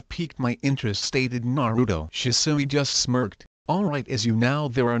 You have piqued my interest, stated Naruto. Shisui just smirked. Alright, as you know,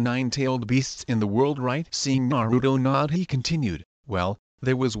 there are 9-tailed beasts in the world, right? Seeing Naruto nod, he continued. Well,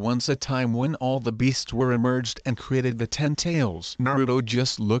 there was once a time when all the beasts were emerged and created the 10 tails. Naruto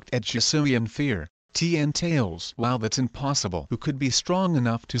just looked at Shisui in fear. 10 tails. Wow, that's impossible. Who could be strong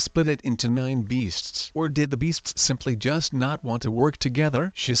enough to split it into 9 beasts? Or did the beasts simply just not want to work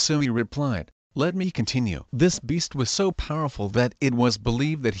together? Shisui replied. Let me continue. This beast was so powerful that it was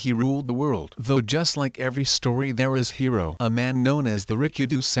believed that he ruled the world. Though just like every story there is hero, a man known as the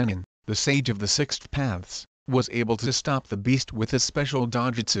Rikudo Sennin, the sage of the 6 paths, was able to stop the beast with a special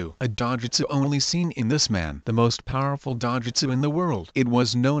dojutsu. A dojutsu only seen in this man. The most powerful dojutsu in the world. It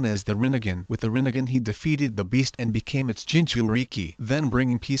was known as the Rinnegan. With the Rinnegan he defeated the beast and became its Jinchuriki, then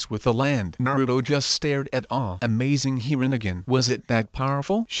bringing peace with the land. Naruto just stared at awe. Amazing, he Rinnegan. Was it that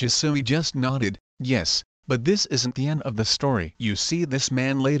powerful? Shisui just nodded. Yes. But this isn't the end of the story. You see, this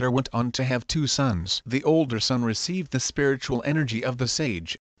man later went on to have 2 sons. The older son received the spiritual energy of the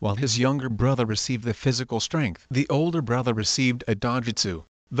sage, while his younger brother received the physical strength. The older brother received a dojutsu.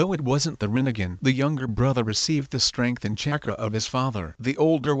 Though it wasn't the Rinnegan, the younger brother received the strength and chakra of his father. The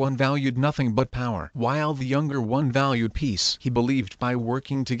older one valued nothing but power, while the younger one valued peace. He believed by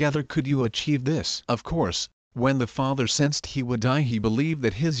working together could you achieve this. Of course, when the father sensed he would die, he believed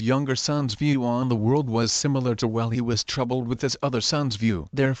that his younger son's view on the world was similar to while he was troubled with his other son's view.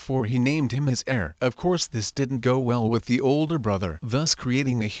 Therefore he named him his heir. Of course this didn't go well with the older brother, thus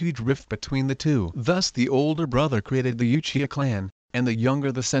creating a huge rift between the two. Thus the older brother created the Uchiha clan, and the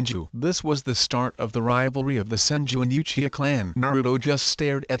younger the Senju. This was the start of the rivalry of the Senju and Uchiha clan. Naruto just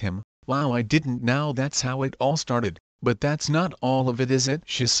stared at him. Wow, I didn't know that's how it all started. But that's not all of it, is it?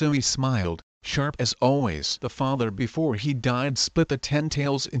 Shisui smiled. Sharp as always. The father before he died split the 10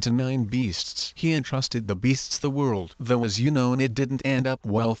 tails into 9 beasts. He entrusted the beasts the world. Though as you know, it didn't end up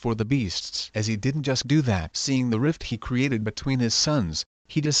well for the beasts. As he didn't just do that. Seeing the rift he created between his sons,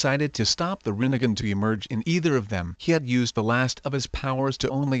 he decided to stop the Rinnegan to emerge in either of them. He had used the last of his powers to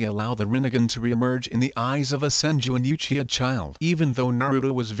only allow the Rinnegan to re-emerge in the eyes of a Senju and Uchiha child. Even though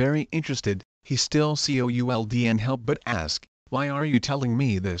Naruto was very interested, he still couldn't help but ask, why are you telling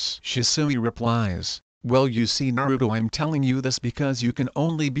me this? Shisui replies, well, you see, Naruto, I'm telling you this because you can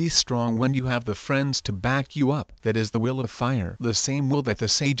only be strong when you have the friends to back you up. That is the will of fire. The same will that the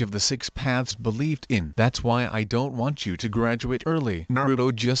sage of the 6 paths believed in. That's why I don't want you to graduate early.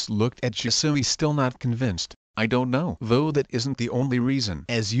 Naruto just looked at Shisui, still not convinced. I don't know. Though that isn't the only reason.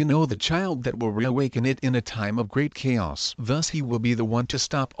 As you know, the child that will reawaken it in a time of great chaos. Thus he will be the one to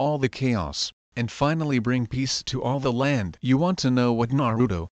stop all the chaos, and finally bring peace to all the land. You want to know what,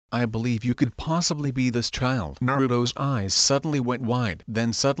 Naruto? I believe you could possibly be this child. Naruto's eyes suddenly went wide.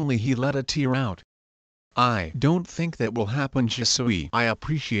 Then suddenly he let a tear out. I don't think that will happen, Shisui. I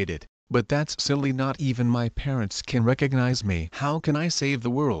appreciate it, but that's silly. Not even my parents can recognize me. How can I save the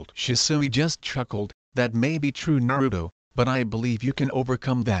world? Shisui just chuckled. That may be true, Naruto, but I believe you can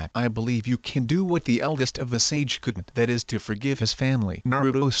overcome that. I believe you can do what the eldest of the sage couldn't, that is to forgive his family.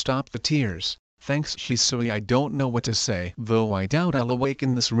 Naruto stopped the tears. Thanks, Shisui. I don't know what to say. Though I doubt I'll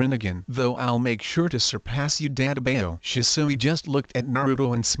awaken this Rinnegan. Though I'll make sure to surpass you, Dadabayo. Shisui just looked at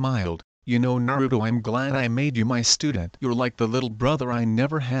Naruto and smiled. You know, Naruto, I'm glad I made you my student. You're like the little brother I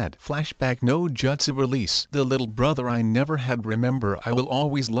never had. Flashback no jutsu release. The little brother I never had. Remember, I will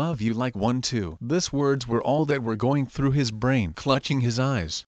always love you like one too. These words were all that were going through his brain. Clutching his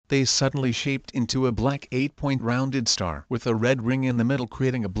eyes, they suddenly shaped into a black 8-point rounded star with a red ring in the middle,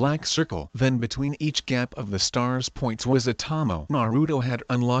 creating a black circle. Then between each gap of the star's points was a Tomo. Naruto had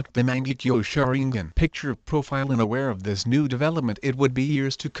unlocked the Mangekyou Sharingan. Picture profile. And aware of this new development, it would be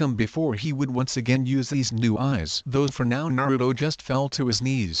years to come before he would once again use these new eyes. Though for now Naruto just fell to his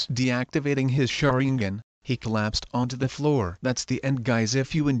knees. Deactivating his Sharingan, he collapsed onto the floor. That's the end, guys.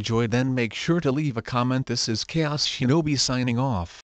 If you enjoyed, then make sure to leave a comment. This is Chaos Shinobi signing off.